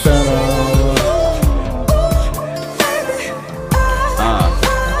fun settled.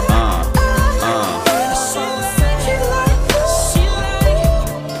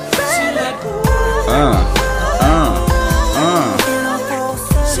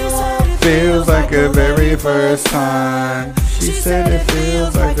 Feels like the very first time. She said it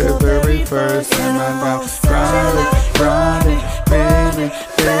feels like the very first time. I'm grinding, grinding, baby,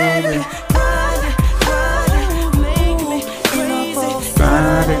 baby.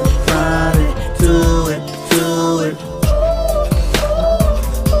 Grinding, grinding, do it, do it.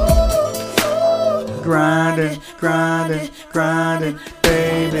 Grinding, grinding, grinding,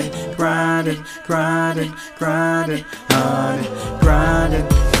 baby. Grinding, grinding, grinding, honey, grinding.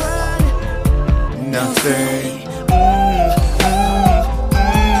 Nothing.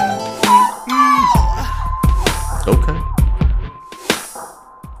 Okay.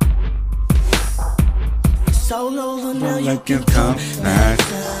 Solo, now you can come back.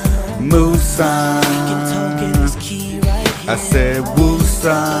 Musa. I said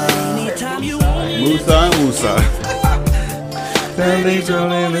Wusa. Musa and Wusa.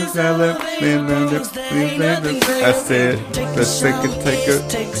 I said, let's take a take a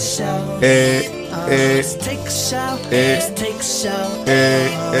shower, take a shower.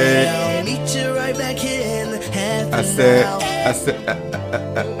 I'll meet you right back here in half an hour. I said,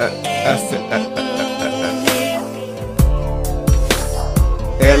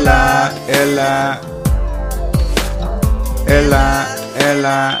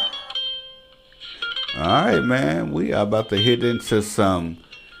 Ella. All right, man. We are about to hit into some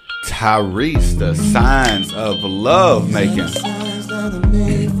Tyrese, the signs of love making.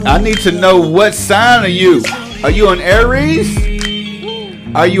 I need to know, what sign are you? Are you an Aries?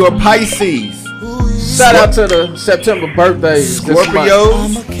 Are you a Pisces? Shout out to the September birthdays.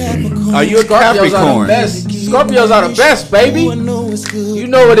 Scorpios? Are you a Capricorn? Scorpios are the best, baby. You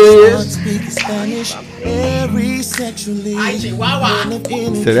know what it is.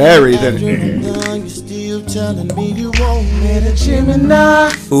 Said Aries.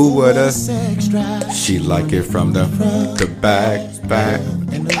 Ooh, what a. She like it from the back.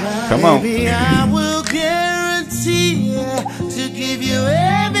 Come on. I will guarantee to give you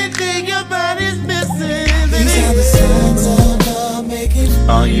everything your body's missing. These are the signs of love making.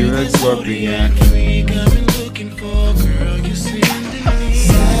 Are you a Scorpion?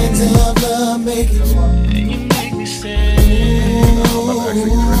 Signs of love making. And you make me sad.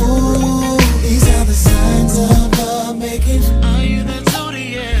 These are the signs of love making. Are you that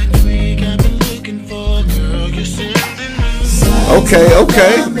zodiac freak I've been looking for, girl? You're sending me.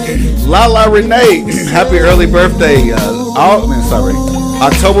 Okay. Lala Renee, happy early birthday.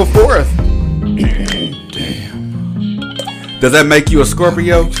 October 4th. Damn. Does that make you a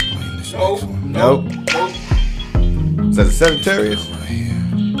Scorpio? Nope. Is that a Sagittarius?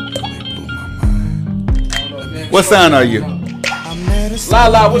 What sign are you?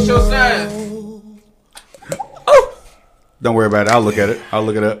 Lala, what's your sign? Oh. Don't worry about it. I'll look at it. I'll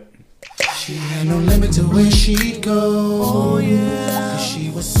look it up. She had no limit to where she'd go. Oh yeah,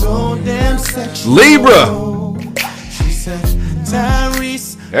 she was so damn sexual. Libra. She said,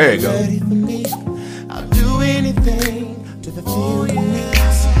 Tyrese, there you go. ready for me? do anything to fulfill your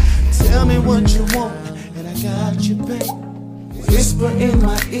needs. Tell me what you want, and I got you, babe. Whisper in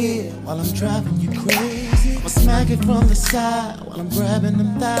my ear while I'm driving you crazy. I'ma smack it from the side while I'm grabbing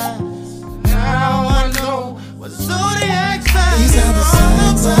them thighs. Now I know what zodiac signs. These are the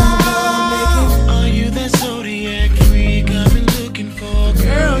signs of love making. Are you that zodiac freak I've been looking for?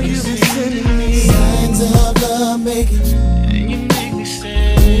 Girl, you've been sending me signs of love making, and you make me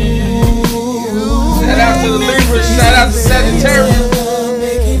sad. Shout out to the Libras, shout out to Sagittarius.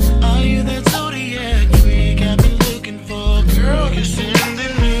 Are you that zodiac freak I've been looking for? Girl, you're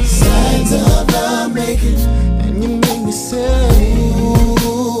sending me signs of love making, and you make me say,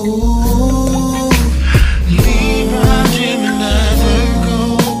 Libra, Gemini, Virgo,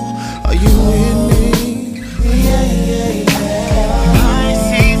 are you with me? Yeah, yeah, yeah.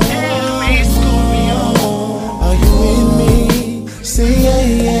 Pisces, Aries, Scorpio, are you with me? Say yeah,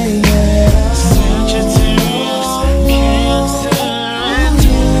 yeah, yeah. Sagittarius, Cancer, and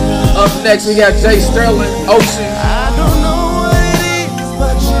Gemini. Up next, we got Jay Sterling, Ocean. I don't know what it is,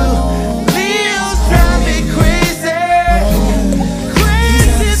 but you Leos drive me crazy.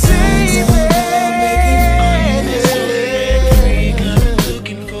 Crazy, baby.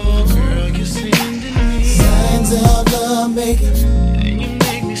 Looking for, girl, you're sending me signs of love making, and you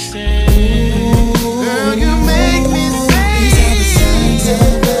make me say, girl, you make me say, these are the signs of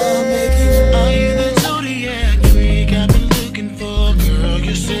love making. Are you the zodiac freak I've been looking for? Girl,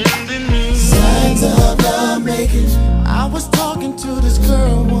 you're sending me signs of love making. I was talking to this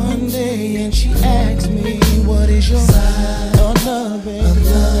girl one day, and she asked me, what is your sign of love, baby?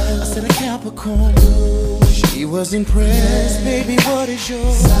 I said a Capricorn. She was impressed, baby, what is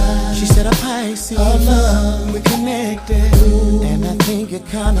your sign? She said a Pisces. Of love, we connected, and I think you're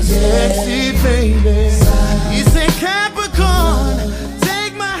kinda sexy, baby. You said Capricorn,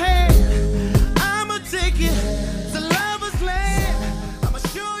 take my hand, I'ma take you to lover's land. I'ma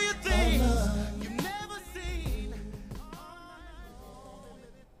show you things you've never seen.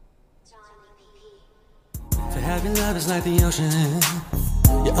 To have your love is like the ocean.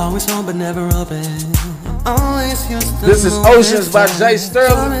 You're always home but never open. Always used to This is Oceans by Jay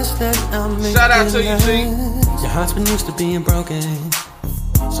Sterling. Shout out to you, G. Your heart's been used to being broken,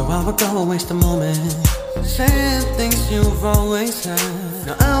 so I would go and waste a moment saying things you've always said.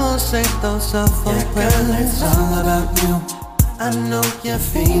 Now I won't say those up for girl, it's all about you. I know you're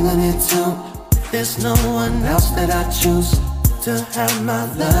feeling it too. There's no one else that I choose to have my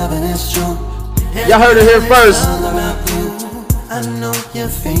love, and it's true. Y'all heard it here first. I know you're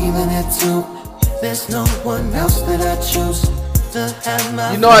feeling it too. There's no one else that I choose to have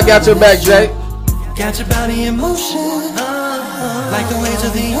my. You know I got your back, Jay. Got your body in motion, like the waves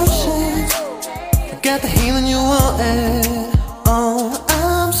of the ocean. Got the healing you want. Oh,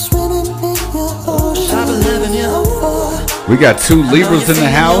 I'm swimming in your ocean. I believe in your ocean. We got two Libras in the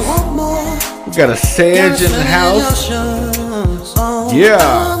house. We got a Sag in the house.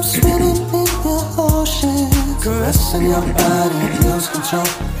 Yeah. Caressing your body, lose control.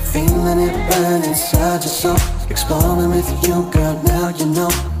 Feeling it burn inside your soul. Exploring with you, girl, now you know.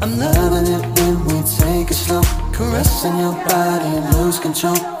 I'm loving it when we take it slow. Caressing your body, lose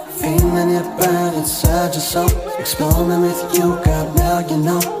control. Feeling it burn inside your soul. Exploring with you, girl, now you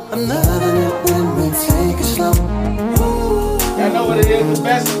know. I'm loving it when we take it slow. Y'all know what it is, the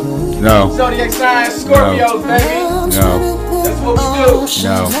best No. zodiac signs, Scorpios, baby. No. That's what we do.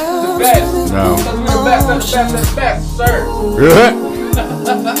 No. The best. No. The best, the best, the best, sir.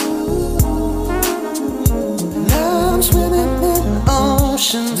 Now I'm swimming in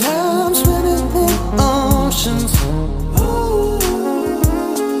oceans. Now I'm swimming in oceans.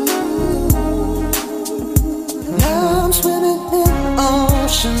 Now I'm swimming in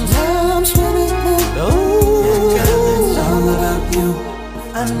oceans. Now I'm swimming in oceans. It's all about you.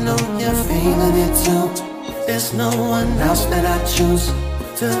 I know you're feeling it too. There's no one else that I choose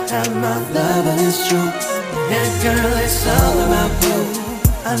to have my love, and it's true. Yeah, girl, it's all about you.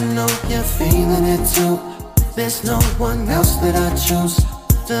 I know you're feeling it too. There's no one else that I choose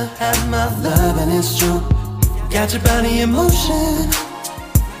to have my love, and it's true. Got your body in motion,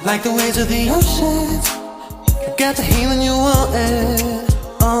 like the waves of the ocean. Got the healing you want.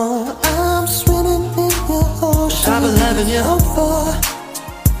 Oh, I'm swimming in your ocean. I believe in your hope for.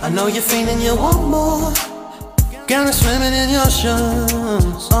 I know you're feeling you want more. Got me swimming in your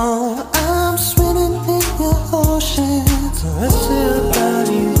oceans. Oh, I'm swimming in your ocean. Caress your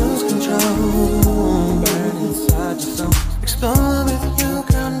body, lose control. Burn inside your soul. Explore with you,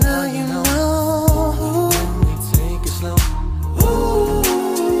 girl, now you know. When we take it slow.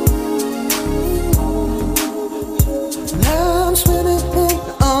 Now I'm swimming in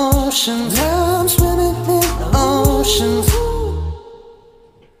the ocean. Now I'm swimming in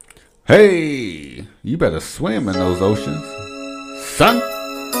Hey, you better swim in those oceans, son.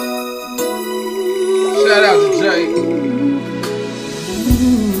 Shout out to Jay.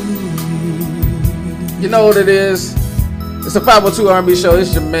 You know what it is? It's a 502 R&B show.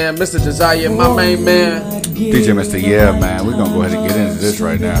 It's your man, Mr. Desire, my main man. DJ Mr. Yeah, man. We're going to go ahead and get into this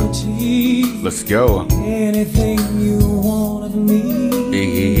right now. Let's go. Anything you want of me.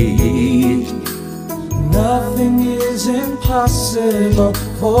 Nothing is impossible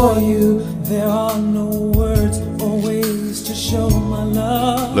for you. There are no words or ways to show my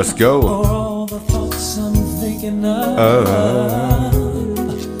love. Let's go. For all the thoughts I'm thinking of.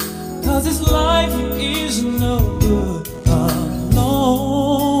 Cause this life is no good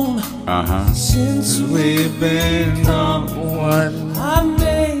alone. Since we've been number one, I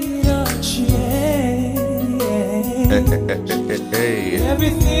made a change.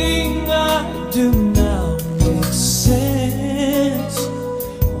 Everything I do now makes sense.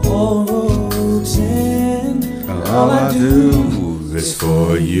 All roads end. All I do is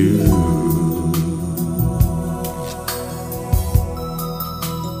for you.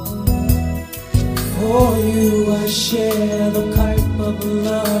 For you I share the pipe of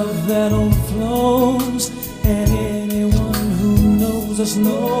love that overflows, and anyone who knows us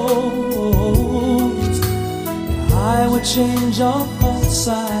knows that I would change all thoughts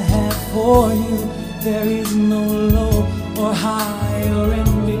I have for you. There is no low or high or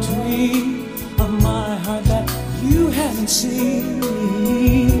in between of my heart that you haven't seen.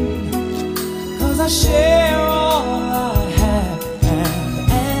 Cause I share all I have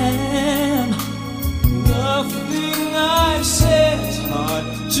and nothing I've said is hard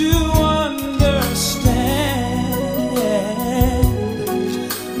to understand.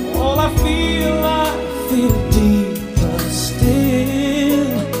 All I feel deeper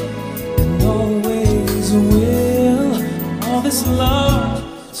still, and always will. All this love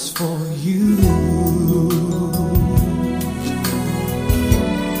is for you.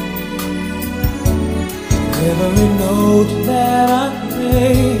 Every note that I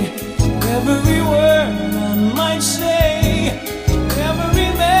play, every word I might say, every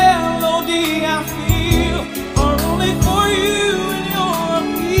melody I feel are only for you and your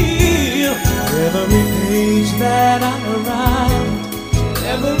appeal. Every page that I write,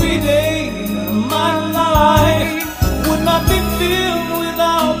 every day of my life would not be filled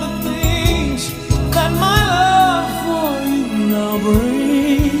without the things that my love for you now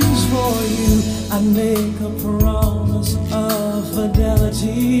brings. For you I make a promise of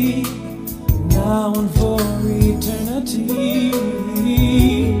fidelity, now and for eternity.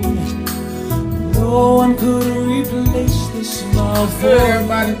 No one could replace this love for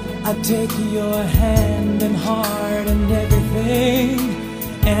everybody. I take your hand and heart and everything,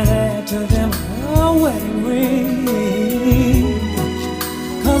 and add to them a wedding ring.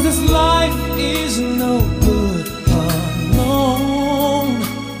 Cause this life is no good alone.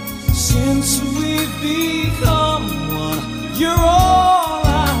 Since we've become one, you're all I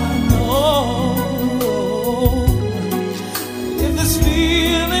know. If this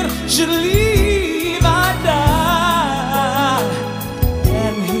feeling should leave, I die.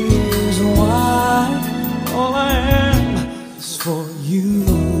 And here's why: all I am is for you.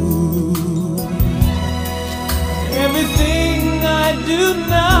 Everything I do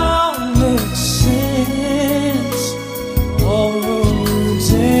now makes sense. All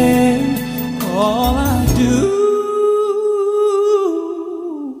roads end. All I do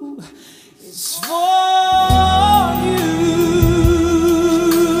is for you,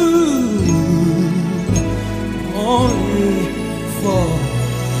 only for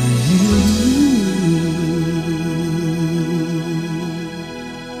you.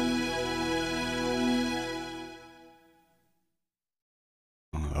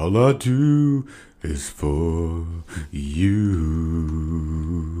 All I do is for you.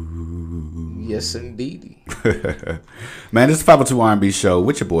 Yes, indeed. Man, this is 502 R&B Show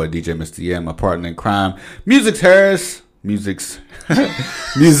with your boy DJ Mr. Yeah, my partner in crime, Music Harris, Music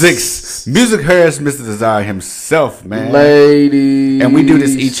Harris, Mr. Desire himself, man. Ladies. And we do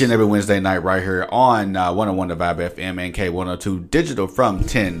this each and every Wednesday night right here on 101 The Vibe FM and K102 Digital from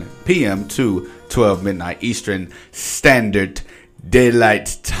 10 p.m. to 12 midnight Eastern Standard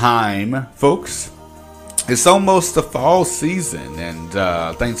Daylight Time, folks. It's almost the fall season, and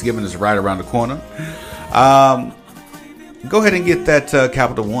Thanksgiving is right around the corner. Go ahead and get that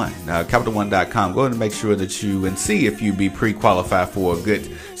Capital One, CapitalOne.com. Go ahead and make sure that you and see if you be pre-qualified for a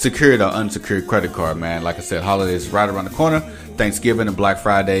good secured or unsecured credit card, man. Like I said, holidays right around the corner. Thanksgiving and Black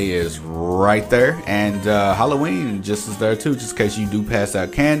Friday is right there, and Halloween just is there too. Just in case you do pass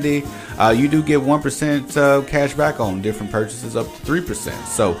out candy, you do get 1% cash back on different purchases up to 3%.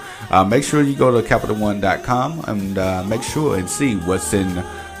 So make sure you go to CapitalOne.com and make sure and see what's in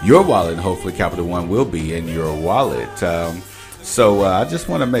your wallet, and hopefully Capital One will be in your wallet. So I just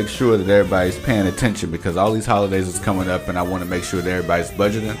want to make sure that everybody's paying attention, because all these holidays is coming up, and I want to make sure that everybody's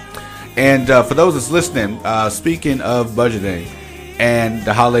budgeting. And for those that's listening, speaking of budgeting and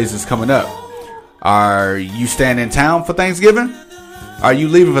the holidays is coming up, are you staying in town for Thanksgiving? Are you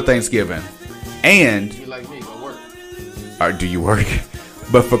leaving for Thanksgiving? And You like me, go work. or do you work?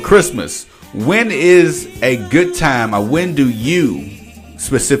 But for Christmas, when is a good time, or when do you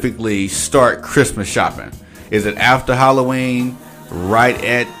specifically start Christmas shopping? Is it after Halloween, right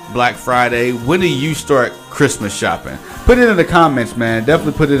at Black Friday? When do you start Christmas shopping? Put it in the comments, man.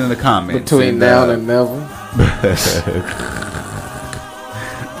 Definitely put it in the comments. Between now and never.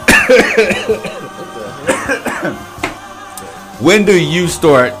 When do you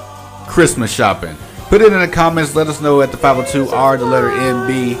start Christmas shopping? Put it in the comments. Let us know at the 502R, the letter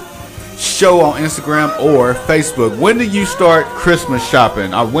NB Show on Instagram or Facebook. When do you start Christmas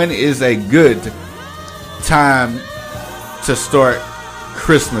shopping? Or when is a good time to start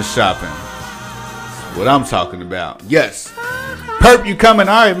Christmas shopping? That's what I'm talking about. Yes. Perp, you coming?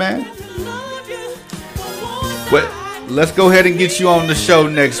 All right, man. But let's go ahead and get you on the show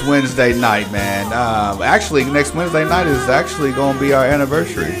next Wednesday night, man. Actually, next Wednesday night is actually going to be our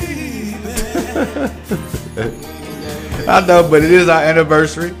anniversary. I know, but it is our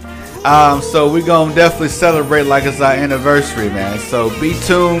anniversary. So we're going to definitely celebrate like it's our anniversary, man. So be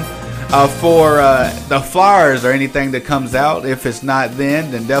tuned for the flyers or anything that comes out. If it's not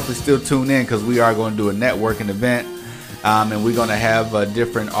then definitely still tune in, because we are going to do a networking event. And we're going to have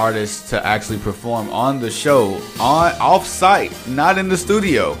different artists to actually perform on the show, off-site, not in the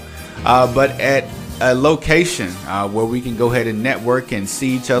studio, but at a location where we can go ahead and network and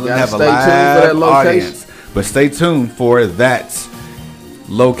see each other and have a live audience. But stay tuned for that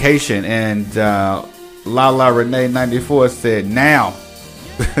location. And Lala Renee 94 said, now.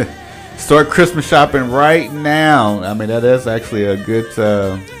 Start Christmas shopping right now. I mean, that is actually a good...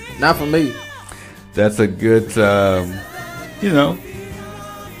 Not for me. That's a good,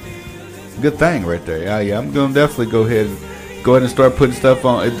 good thing right there. Yeah, I'm gonna definitely go ahead and start putting stuff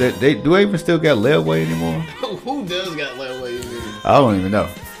on. Do they even still got layaway anymore? Who does got layaway? I don't even know,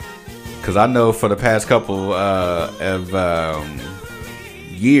 because I know for the past couple of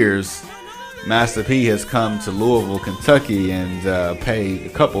years, Master P has come to Louisville, Kentucky, and paid a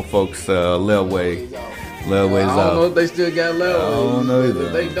couple folks layaway. Layaway's I don't know if they still got layaway. I don't know either.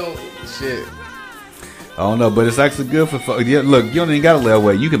 If they don't, shit. I don't know, but it's actually good for folks. Yeah, look, you don't even got a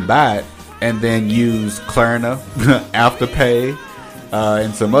layaway. You can buy it and then use Klarna, Afterpay,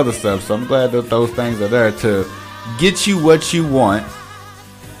 and some other stuff. So I'm glad that those things are there to get you what you want.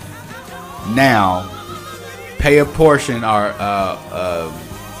 Now, pay a portion or a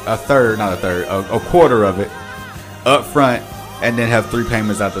quarter of it up front, and then have 3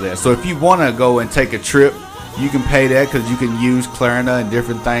 payments after that. So if you want to go and take a trip, you can pay that, because you can use Klarna and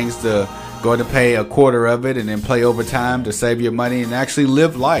different things to go to pay a quarter of it and then play overtime to save your money and actually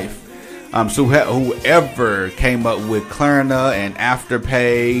live life. So whoever came up with Klarna and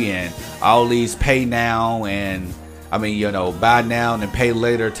Afterpay and all these pay now and buy now and pay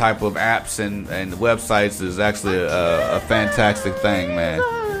later type of apps and websites is actually a fantastic thing, man.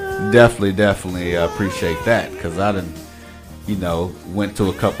 Definitely appreciate that, because I done, went to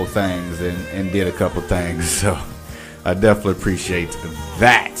a couple things and did a couple things. So I definitely appreciate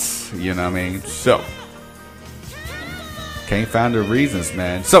that. You know what I mean? So can't find the reasons,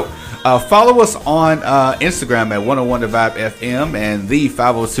 man. So follow us on Instagram at 101 The Vibe FM and the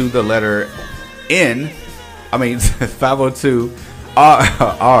 502 the letter N. 502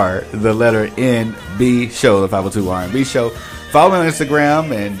 R the letter N B Show, the 502 R&B Show. Follow me on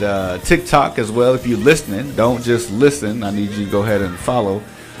Instagram and TikTok as well. If you're listening, don't just listen. I need you to go ahead and follow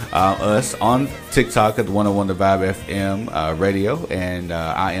us on TikTok at 101 The Vibe FM radio. And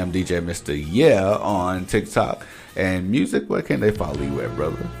I am DJ Mr. Yeah on TikTok. And music, where can they follow you at,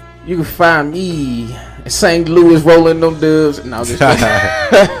 brother? You can find me in St. Louis rolling them dubs. No, just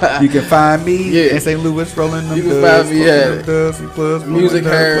you can find me in St. Louis rolling them dubs. You can find me at Music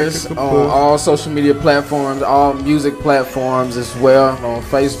Harris on all social media platforms, all music platforms as well. On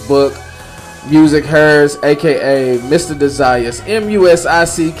Facebook, Music Harris, aka Mr. Desires,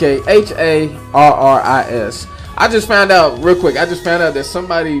 MUSICKHARRIS. I just found out real quick. That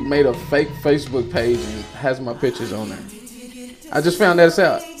somebody made a fake Facebook page and has my pictures on there. I just found that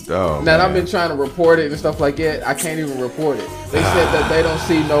out. Oh, now man. I've been trying to report it and stuff like that. I can't even report it. They said that they don't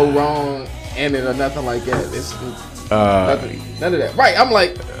see no wrong in it or nothing like that. It's nothing, none of that. Right? I'm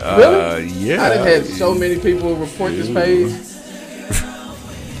like, really? Yeah. I done had so many people report this page.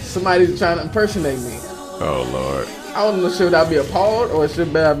 Somebody's trying to impersonate me. Oh Lord. I don't know. Should I be appalled or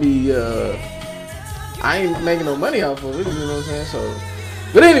should I be? I ain't making no money off of it. You know what I'm saying? So.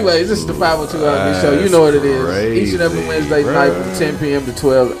 But anyways, this is the 502 R&B Show. You know what it is. Crazy, Each and every Wednesday night from 10 p.m. to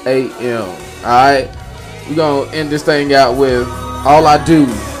 12 a.m. Alright? We're going to end this thing out with All I Do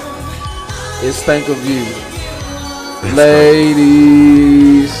Is Think of You.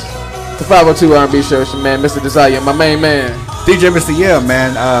 Ladies. The 502 R&B Show. It's your man, Mr. Desire, my main man. DJ Mr. Yeah,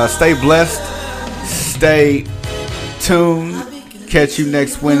 man. Stay blessed. Stay tuned. Catch you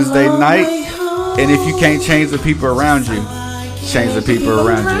next Wednesday night. And if you can't change the people around you, change the people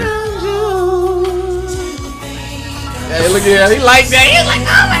around you. Hey, look at that. He like that. He's like,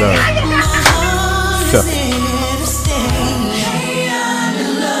 oh my God. So.